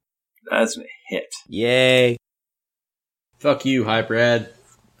 21. That's a hit. Yay. Fuck you, Hybrad.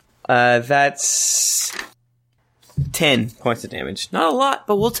 That's 10 points of damage. Not a lot,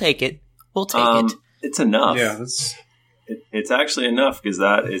 but we'll take it. We'll take it. It's enough. Yeah, that's... It's actually enough because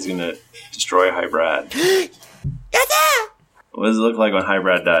that is going to destroy Hybrad. What does it look like when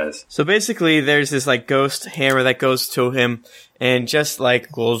Hybrad dies? So basically, there's this like ghost hammer that goes to him, and just like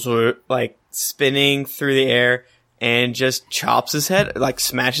goes like spinning through the air, and just chops his head, like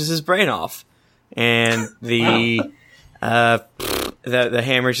smashes his brain off, and the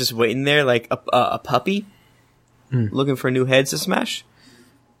hammer's just waiting there like a puppy, looking for new heads to smash.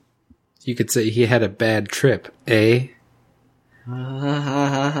 You could say he had a bad trip, eh? He's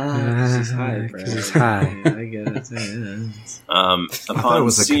high, Because he's high. I guess. it Upon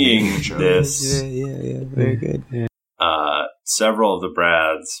was a seeing Canadian joke. this, Yeah, very good. several of the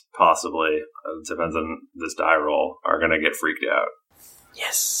Brads, possibly, it depends on this die roll, are going to get freaked out.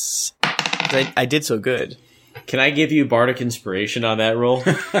 Yes, I did so good. Can I give you Bardic Inspiration on that roll?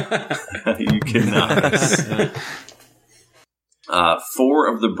 You cannot.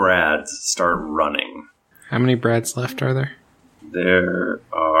 4 of the Brads start running. How many Brads left are there? There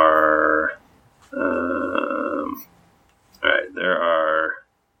are... Alright, there are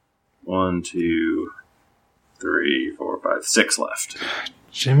 1, 2, 3, 4, 5, 6 left.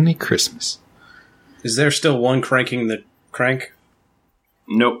 Jiminy Christmas. Is there still one cranking the crank?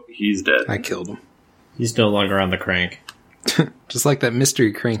 Nope, he's dead. I killed him. He's no longer on the crank. Just like that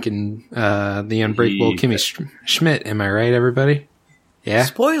mystery crank in The Unbreakable Kimmy Schmidt. Am I right, everybody? Yeah?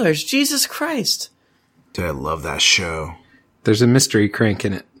 Spoilers, Jesus Christ. Dude, I love that show. There's a mystery crank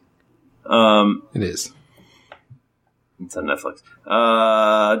in it. Um, It is. It's on Netflix.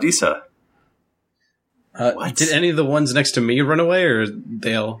 Disa. Did any of the ones next to me run away, or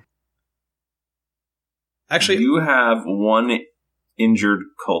they all? Actually, You have one injured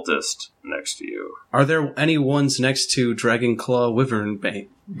cultist next to you. are there any ones next to Dragonclaw, Wyvern,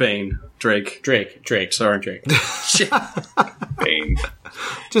 Bane, Drake? Drake. Sorry, Drake. Shit. Bane.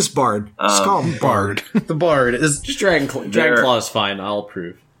 Just Bard. Just call him Bard. The Bard is. Just Dragonclaw is fine. I'll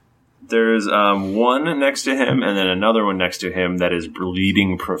approve. There's one next to him, and then another one next to him that is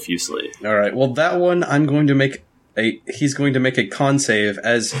bleeding profusely. All right. Well, that one I'm going to make he's going to make a con save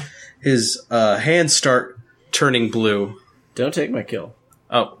as his hands start turning blue. Don't take my kill.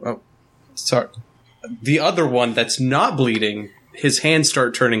 Oh, sorry. The other one that's not bleeding, his hands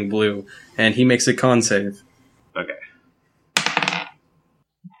start turning blue, and he makes a con save. Okay.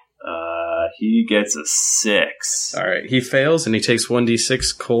 He gets a 6. All right. He fails, and he takes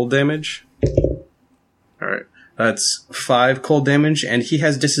 1d6 cold damage. All right. That's 5 cold damage, and he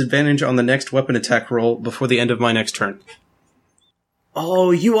has disadvantage on the next weapon attack roll before the end of my next turn.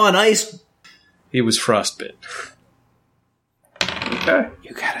 Oh, you on ice? He was frostbit. Okay.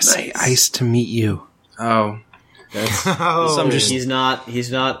 You gotta say ice to meet you. Oh. Oh, Some just He's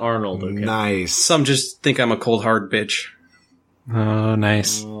not Arnold. Okay. nice. Some just think I'm a cold hard bitch. Oh,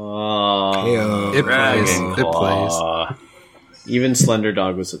 nice. Oh, Heyo. It plays. Dragon It plays. Claw. even Slender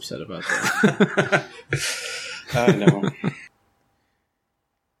Dog was upset about that. I know.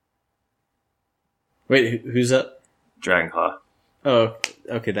 Wait, who's up? Dragonclaw. Oh,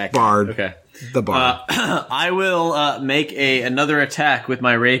 okay, that guy. Bard. Okay. The Bard. I will make another attack with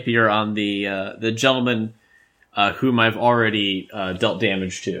my rapier on the gentleman whom I've already dealt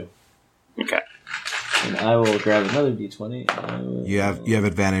damage to. Okay. And I will grab another d20. you have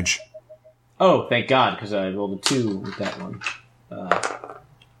advantage. Oh, thank God, because I rolled a 2 with that one.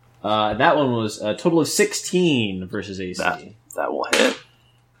 That one was a total of 16 versus AC. That will hit.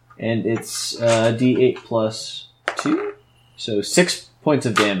 And it's d8 plus 2, so 6 points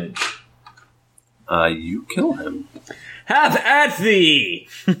of damage. You kill him. Have at thee!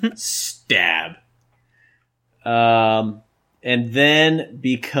 Stab. And then,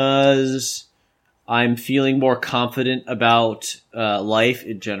 because I'm feeling more confident about life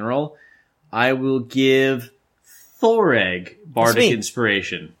in general, I will give Thoreg Bardic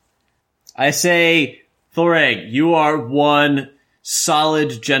Inspiration. I say, Thoreg, you are one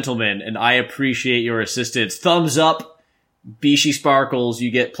solid gentleman, and I appreciate your assistance. Thumbs up, Bishi Sparkles, you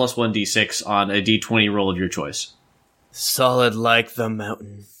get plus 1d6 on a d20 roll of your choice. Solid like the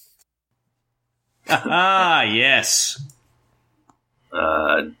mountain. Ah, yes.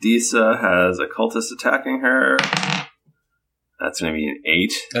 Disa has a cultist attacking her. That's going to be an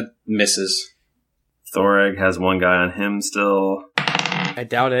 8. That misses. Thoreg has one guy on him still, I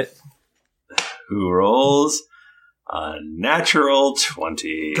doubt it. who rolls a natural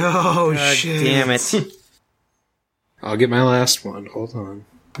 20. Oh, God shit. damn it. I'll get my last one. Hold on.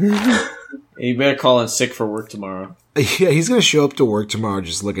 You better call in sick for work tomorrow. Yeah, he's going to show up to work tomorrow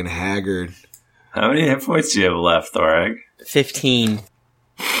just looking haggard. How many hit points do you have left, Thoreg? 15.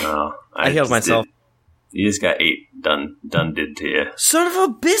 Oh, I healed just myself. You just got 8 done did to you. Son of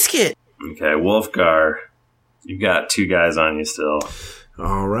a biscuit! Okay, Wolfgar, you've got 2 guys on you still.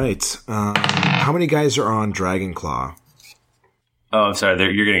 All right. How many guys are on Dragonclaw? Oh, I'm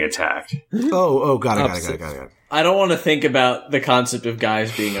sorry, you're getting attacked. Oh, got it. I don't want to think about the concept of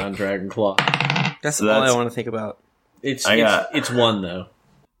guys being on Dragonclaw. That's So all that's- I want to think about. It's one though.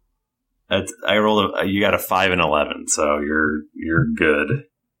 I rolled you got a 5 and 11, so you're good.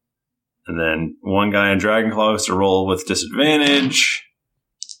 And then one guy on Dragonclaw has to roll with disadvantage.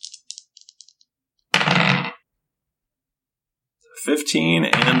 15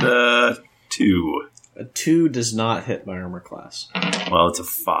 and a 2. A 2 does not hit my armor class. Well, it's a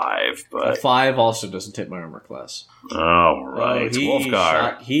 5, A but 5 also doesn't hit my armor class. all right, he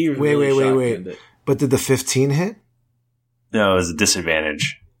Wolfgar. Wait. But did the 15 hit? No, it was a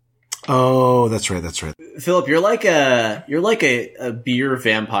disadvantage. Oh, that's right. Philip, you're like a beer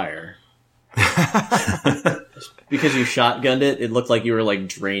vampire. Because you shotgunned it, it looked like you were like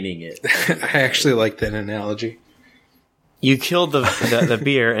draining it. I actually like that analogy. You killed the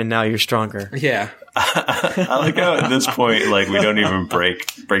beer, and now you're stronger. Yeah. I like how at this point, like, we don't even break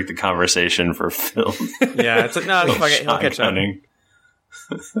the conversation for Phil. Yeah, it's like, no, fuck it, he'll catch up. Shotgunning.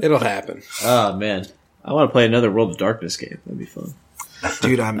 It'll happen. Oh man, I want to play another World of Darkness game. That'd be fun.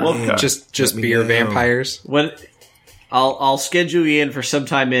 Dude, I'm in. Just Let me beer know. vampires. When I'll schedule you in for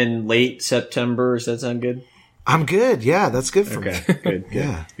sometime in late September. Does that sound good? I'm good. Yeah, that's good for Okay, me. good.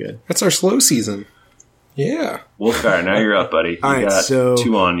 Yeah. Good. That's our slow season. Yeah. Wolfgar, now you're up, buddy. You All right, got so-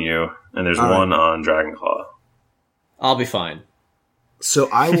 2 on you, and there's All right. 1 on Dragonclaw. I'll be fine. So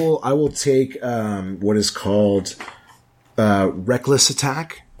I will take what is called reckless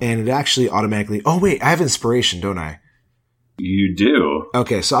attack, and it actually automatically. Oh wait, I have inspiration, don't I? You do.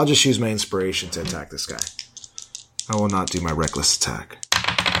 Okay, so I'll just use my inspiration to attack this guy. I will not do my reckless attack.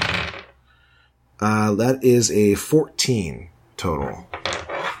 That is a 14 total.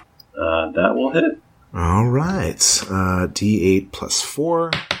 That will hit. All right, D8 plus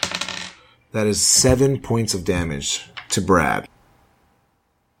 4. That is 7 points of damage to Brad.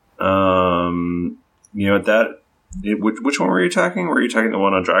 You know what? Which one were you attacking? Were you attacking the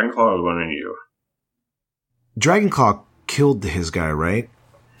one on Dragonclaw or the one on you? Dragonclaw killed his guy, right?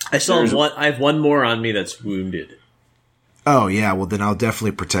 I still have one. I have one more on me that's wounded. Oh yeah, well then I'll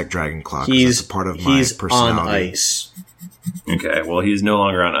definitely protect Dragonclaw. He's a part of my personality. On ice. Okay, well he's no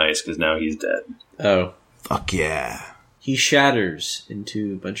longer on ice because now he's dead. Oh, fuck yeah! He shatters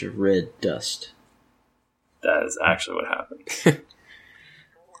into a bunch of red dust. That is actually what happened.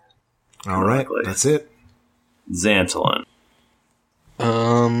 All right, that's it. Xantolin.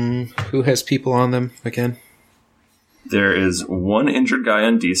 Who has people on them again? There is one injured guy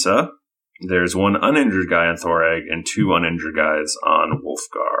on Disa. There's one uninjured guy on Thoreg and 2 uninjured guys on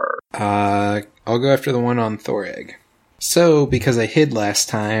Wolfgar. I'll go after the one on Thoreg. So, because I hid last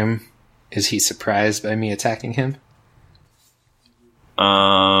time, is he surprised by me attacking him?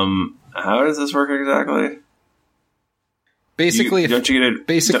 How does this work exactly? Basically, don't you get an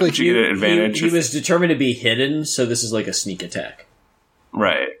advantage? He was determined to be hidden, so this is like a sneak attack.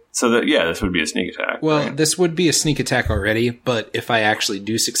 Right. So this would be a sneak attack. Well, right? This would be a sneak attack already, but if I actually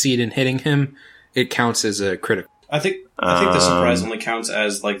do succeed in hitting him, it counts as a critical. I think the surprise only counts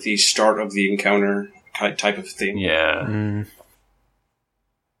as like the start of the encounter type of thing. Yeah.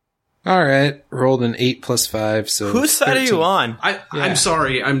 All right, rolled an 8 plus 5. So whose side 13. Are you on? I'm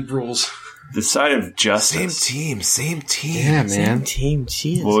sorry, I'm rules. The side of justice. Same team. Yeah, man. Same team.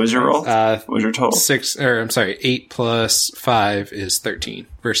 Jeez. What was your roll? What was your total? 8 plus 5 is 13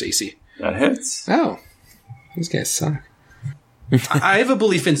 versus AC. That hits. Oh, these guys suck. I have a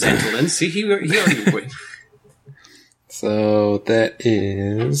belief in Xantolin. See, he already went. So that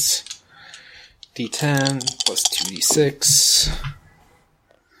is D10 plus 2D6.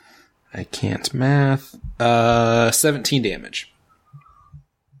 I can't math. 17 damage.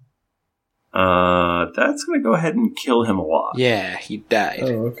 That's going to go ahead and kill him a lot. Yeah, he died.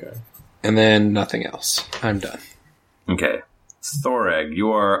 Oh, okay. And then nothing else. I'm done. Okay. Thoreg,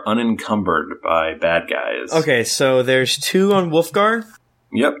 you are unencumbered by bad guys. Okay, so there's 2 on Wolfgar.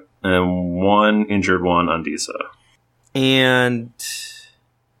 Yep. And 1 injured one on Disa. And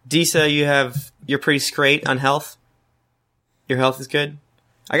Disa, you're pretty straight on health. Your health is good.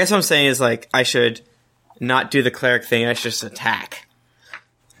 I guess what I'm saying is like I should not do the cleric thing. I should just attack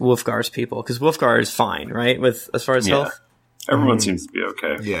Wolfgar's people because Wolfgar is fine, right? With as far as health, everyone seems to be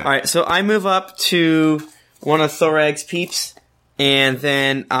okay. Yeah. All right, so I move up to one of Thoreg's peeps, and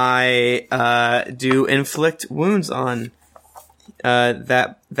then I do inflict wounds on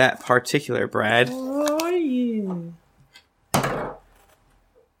that particular Brad. Oh, yeah.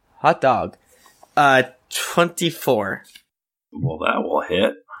 Hot dog. 24. Well, that will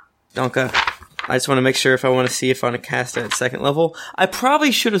hit. Okay. I just want to make sure if I want to see if I want to cast it at 2nd level. I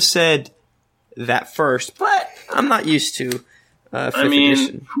probably should have said that first, but I'm not used to 5th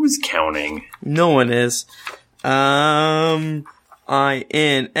edition. Who's counting? No one is. INF.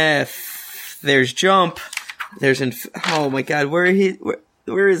 There's jump. There's oh my god, where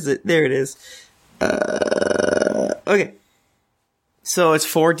is it? There it is. Okay. So it's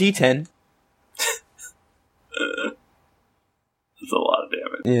 4d10. That's a lot of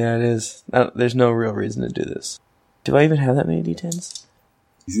damage. Yeah, it is. There's no real reason to do this. Do I even have that many d10s?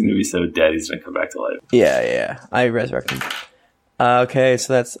 He's going to be so dead he's going to come back to life. Yeah. I resurrect him. Okay,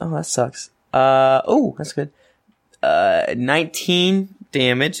 so that's... Oh, that sucks. That's good. 19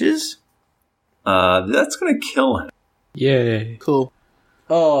 damages. That's going to kill him. Yay. Cool.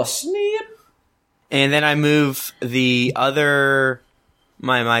 Oh, snap. And then I move the other...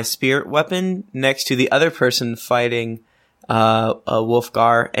 My spirit weapon next to the other person fighting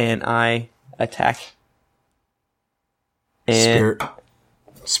Wolfgar, and I attack. And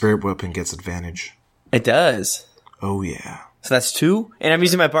Spirit weapon gets advantage. It does. Oh, yeah. So that's 2, and I'm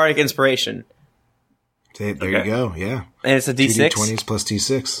using my bardic inspiration. There you go, yeah. And it's a D6? 2d20s plus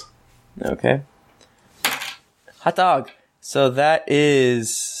D6. Okay. Hot dog. So that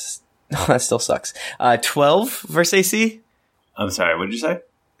is... Oh, that still sucks. 12 versus AC? I'm sorry, what did you say?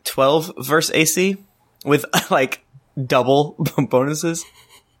 12 versus AC? With, like, double bonuses?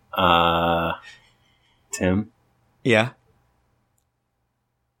 Tim? Yeah.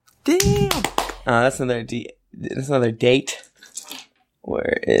 Damn! That's another D... There's another date.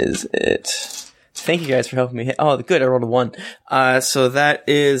 Where is it? Thank you guys for helping me hit. Oh, good. I rolled a 1. So that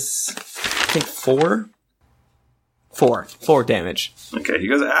is, I think 4. 4 damage. Okay, he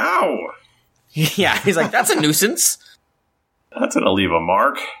goes, ow! Yeah, he's like, that's a nuisance. That's gonna leave a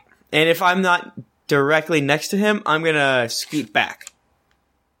mark. And if I'm not directly next to him, I'm gonna scoot back.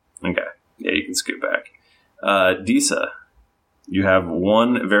 Okay, yeah, you can scoot back. Disa, you have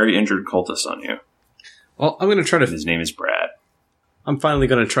one very injured cultist on you. Well, I'm going to try to. His name is Brad. I'm finally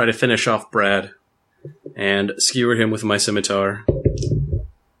going to try to finish off Brad and skewer him with my scimitar.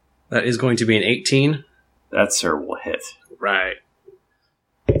 That is going to be an 18. That, sir, will hit. Right.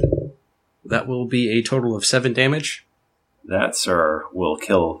 That will be a total of 7 damage. That, sir, will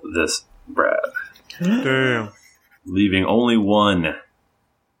kill this Brad, Damn. leaving only one.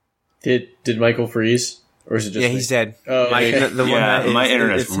 Did Michael freeze? Or is it just Yeah, me? he's dead. Oh, okay. My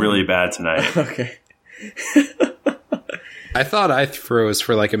internet's really bad tonight. Okay. I thought I froze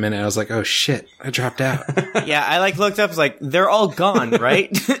for like a minute. I was like, oh shit, I dropped out. Yeah, I looked up, like, they're all gone,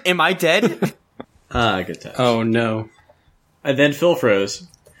 right? Am I dead? Good touch. Oh, no. And then Phil froze.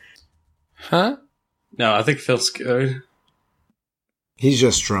 Huh? No, I think Phil's good. He's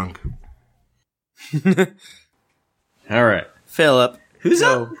just drunk. All right. Philip. Who's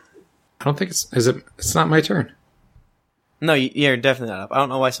up? I don't think it's not my turn. No, you're definitely not up. I don't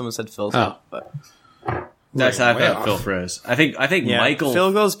know why someone said Phil's Oh. up, but That's how I way thought off. Phil froze. I think yeah, Michael.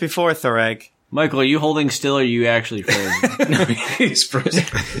 Phil goes before Thoreg. Michael, are you holding still, or are you actually frozen? He's frozen.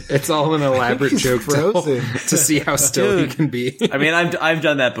 It's all an elaborate joke frozen. to see how still he can be. I mean, I've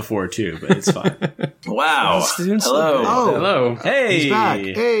done that before too, but it's fine. Wow. doing so Hello. good. Oh, Hello. Hey, he's back.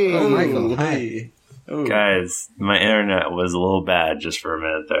 Hey, Oh, Michael. Hi. hey. Oh. Guys, my internet was a little bad just for a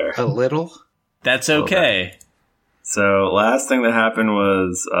minute there. A little? That's okay. So, last thing that happened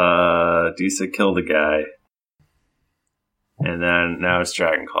was Disa killed a guy. And then now it's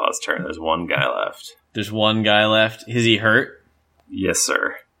Dragonclaw's turn. There's one guy left. There's one guy left. Is he hurt? Yes,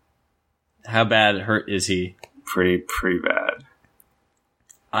 sir. How bad hurt is he? Pretty bad.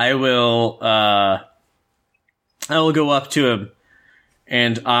 I will go up to him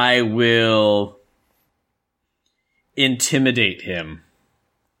and I will intimidate him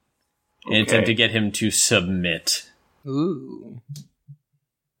in an attempt to get him to submit. Ooh.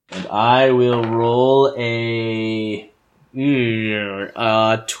 And I will roll a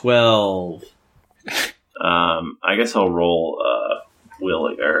 12. I guess I'll roll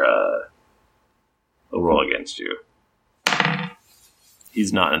he'll roll against you.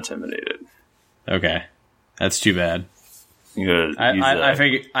 He's not intimidated. Okay. That's too bad. He goes,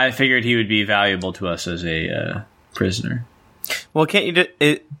 I figured he would be valuable to us as a prisoner. Well, can't you do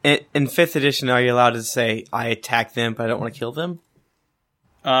it in 5th edition? Are you allowed to say I attack them, but I don't want to kill them?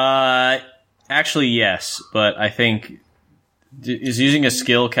 Actually, yes, but I think is using a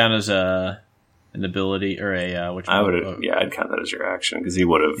skill count as an ability or a which I would have. Yeah, I'd count that as your action because he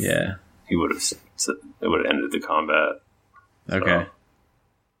would have. Yeah. He would have. It would have ended the combat. Okay.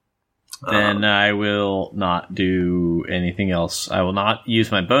 Then I will not do anything else. I will not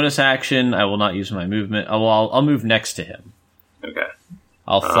use my bonus action. I will not use my movement. I'll move next to him. Okay.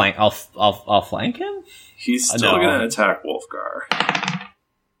 I'll flank. I'll flank him. He's still No. going to attack Wolfgar.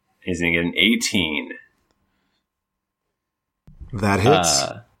 He's going to get an 18. That hits.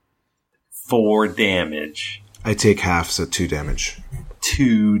 4 damage. I take half, so 2 damage.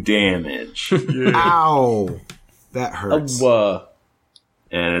 2 damage. Ow! That hurts.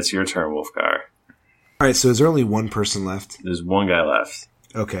 And it's your turn, Wolfgar. Alright, so is there only one person left? There's one guy left.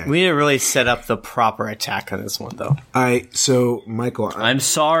 Okay. We didn't really set up the proper attack on this one, though. So, Michael, I'm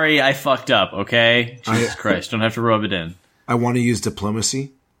sorry, I fucked up. Okay, Jesus Christ, don't have to rub it in. I want to use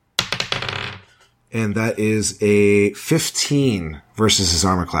diplomacy. And that is a 15 versus his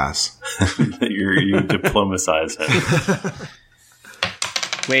armor class. You diplomatize him.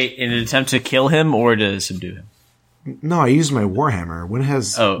 Wait, in an attempt to kill him or to subdue him? No, I used my Warhammer. When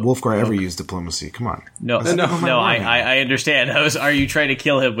has Oh, Wolfgar ever used diplomacy? Come on. No, I understand. Are you trying to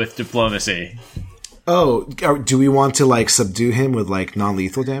kill him with diplomacy? Oh, do we want to, subdue him with,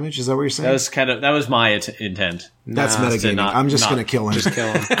 non-lethal damage? Is that what you're saying? That was my intent. That's metagaming. not- I'm just not- going to kill him. Just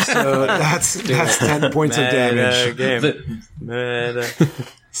kill him. So that's 10 points of damage.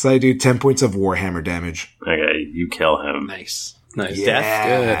 So I do 10 points of Warhammer damage. Okay, you kill him. Nice.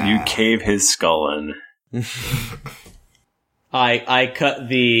 Yeah. You cave his skull in. I cut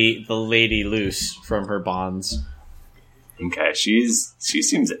the lady loose from her bonds. Okay, she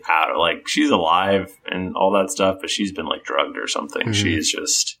seems out, she's alive and all that stuff, but she's been drugged or something. Mm-hmm. She's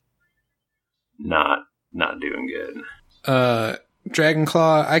just not doing good.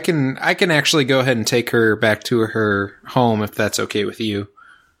 Dragonclaw, I can actually go ahead and take her back to her home if that's okay with you.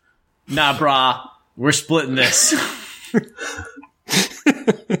 Nah, brah. We're splitting this.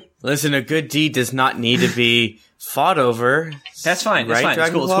 Listen, a good deed does not need to be fought over. That's fine. That's Right, fine. It's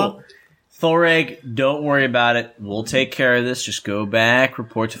cool. It's Dragonclaw? cool. Thoreg, don't worry about it. We'll take care of this. Just go back,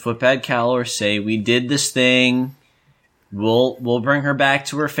 report to Footpad Calor, say we did this thing. We'll bring her back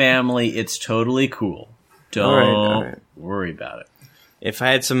to her family. It's totally cool. Don't All right. worry about it. If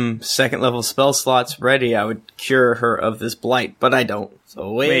I had some second level spell slots ready, I would cure her of this blight, but I don't.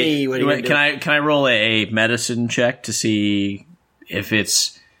 So what are you gonna do? Can I roll a medicine check to see if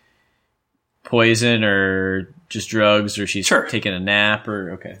it's poison or just drugs or she's Sure. taking a nap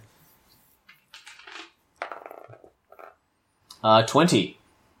or okay. 20.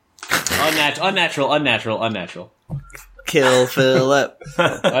 Unnatural. Kill Philip.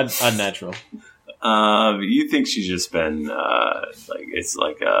 Unnatural. You think she's just been it's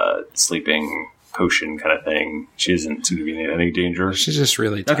like a sleeping potion kind of thing. She isn't seem to be in any danger. She's just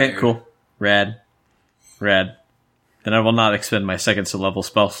really tired. Okay, cool. Rad. Then I will not expend my second level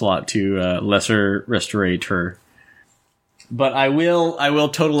spell slot to lesser restorate her. But I will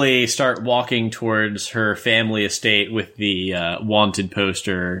totally start walking towards her family estate with the wanted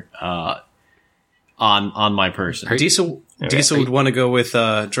poster on my person. Diesel would want to go with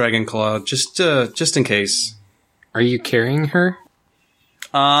Dragonclaw just in case. Are you carrying her?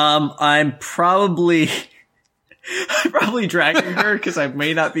 I'm probably dragging her because I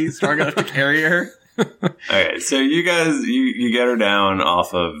may not be strong enough to carry her. Okay, so you guys, you get her down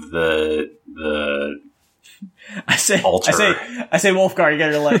off of the I say, altar. I say, Wolfgar, you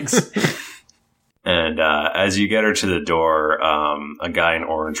got your legs. And as you get her to the door, a guy in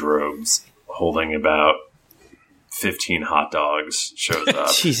orange robes holding about 15 hot dogs shows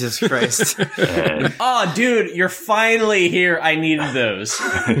up. Jesus Christ. And Oh, dude, you're finally here. I needed those.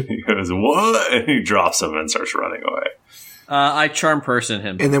 he goes, "What?" And he drops them and starts running away. I charm person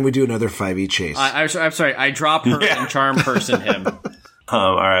him. And then we do another 5e chase. I'm sorry. I drop her and charm person him.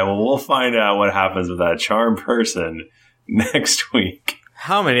 All right, well, we'll find out what happens with that charm person next week.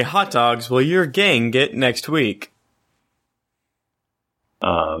 How many hot dogs will your gang get next week?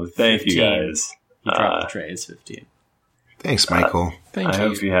 Thank you 15. guys. You drop the tray. It's 15. Thanks, Michael. Thank I you.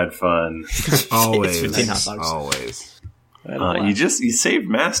 hope you had fun. Always. 15 hot dogs. Always. You saved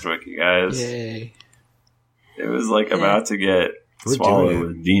Mastwick, you guys. Yay. It was about to get We're swallowed doing it.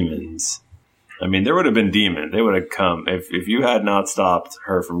 with demons. I mean, there would have been demons. They would have come. If you had not stopped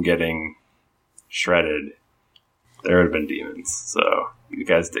her from getting shredded, there would have been demons. So, you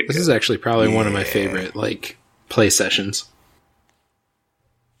guys did This good. is actually probably one of my favorite play sessions.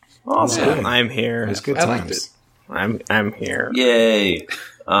 Awesome. I'm here. It was good I liked times. I'm here. Yay.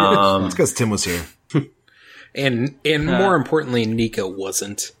 It's because Tim was here. And more importantly, Nika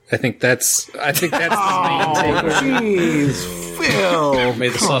wasn't. I think that's the main takeaway. Jeez, Phil. May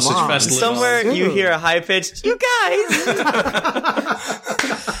the sausage fest live on. Somewhere you hear a high pitched, you guys!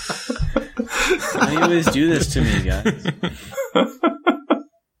 Why do you always do this to me, guys?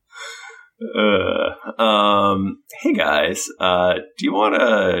 Hey guys, do you want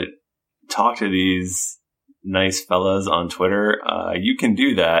to talk to these nice fellas on Twitter? You can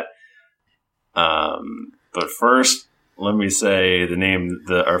do that. But first, let me say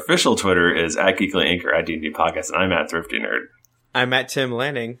our official Twitter is @Geekly Inc. or @D&D Podcast, and I'm @ThriftyNerd. I'm at Tim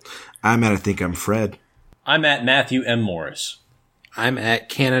Lanning. I'm at I think I'm Fred. I'm at Matthew M. Morris. I'm at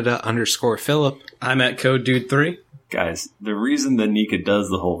Canada_Philip. I'm at Code Dude 3. Guys, the reason that Nika does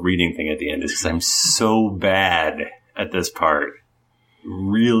the whole reading thing at the end is because I'm so bad at this part.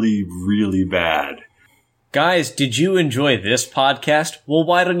 Really, really bad. Guys, did you enjoy this podcast? Well,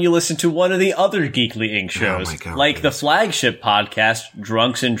 why don't you listen to one of the other Geekly Inc. shows, my God, like the flagship podcast,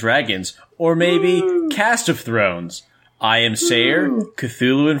 Drunks and Dragons, or maybe Cast of Thrones. I Am Sayer,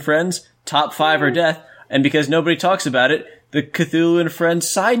 Cthulhu and Friends, Top 5 or Death, and because nobody talks about it, the Cthulhu and Friends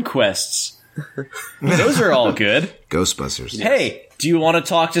side quests. Those are all good. Ghostbusters. Hey, do you want to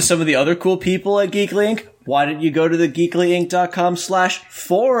talk to some of the other cool people at Geekly Inc.? Why don't you go to the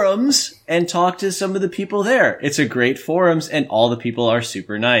geeklyinc.com/forums and talk to some of the people there? It's a great forums and all the people are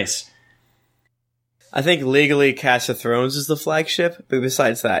super nice. I think legally Cast of Thrones is the flagship, but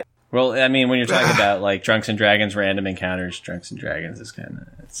besides that, Well, I mean, when you're talking about like Drunks and Dragons, random encounters, Drunks and Dragons is kind of...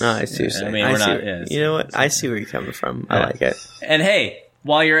 no, I see what you're saying. I mean, I we're see not... where- yeah, you know what? I see where you're coming from. I like it. And hey,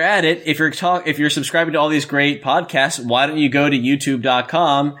 while you're at it, if you're subscribing to all these great podcasts, why don't you go to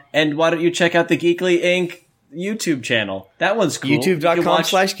youtube.com and why don't you check out the Geekly Inc. YouTube channel? That one's cool.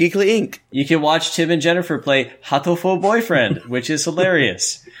 YouTube.com/Geekly Inc. You can watch Tim and Jennifer play Hatofo Boyfriend, which is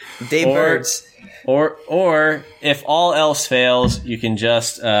hilarious. Dave Or- Birds. Or if all else fails, you can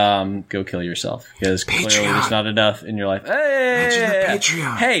just go kill yourself because clearly there's not enough in your life. Hey,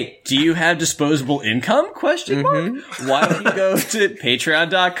 Patreon. Hey, do you have disposable income? Question mark. Why don't you go to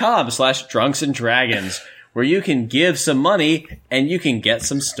patreon.com/drunksanddragons where you can give some money and you can get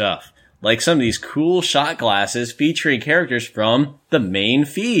some stuff like some of these cool shot glasses featuring characters from the main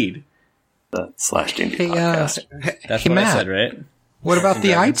feed. /D&D Hey, podcast. That's Hey, what I Matt. said, right? What about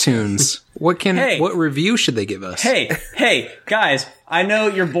the iTunes? What Hey. review should they give us? Hey, guys, I know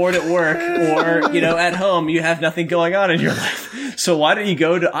you're bored at work or, at home, you have nothing going on in your life. So why don't you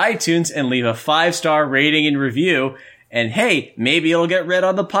go to iTunes and leave a 5-star rating and review? And hey, maybe it'll get read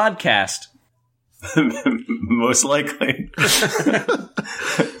on the podcast. Most likely.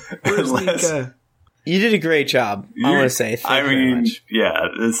 Unless- You did a great job. I want to say thank you very much. yeah.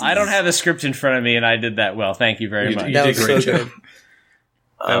 I don't have a script in front of me and I did that well. Thank you very much. That was so good.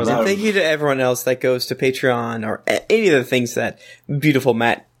 And thank you to everyone else that goes to Patreon or any of the things that beautiful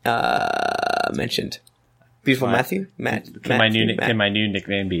Matt mentioned. Beautiful What? Matthew? Matt. Can my new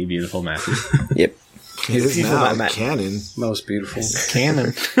nickname be Beautiful Matthew? Yep. It is Beautiful now Matt. canon. Most beautiful.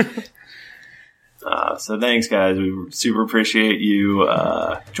 Canon. So thanks, guys. We super appreciate you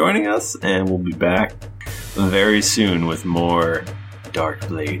joining us, and we'll be back very soon with more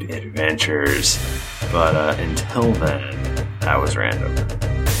Darkblade adventures. But until then, that was random.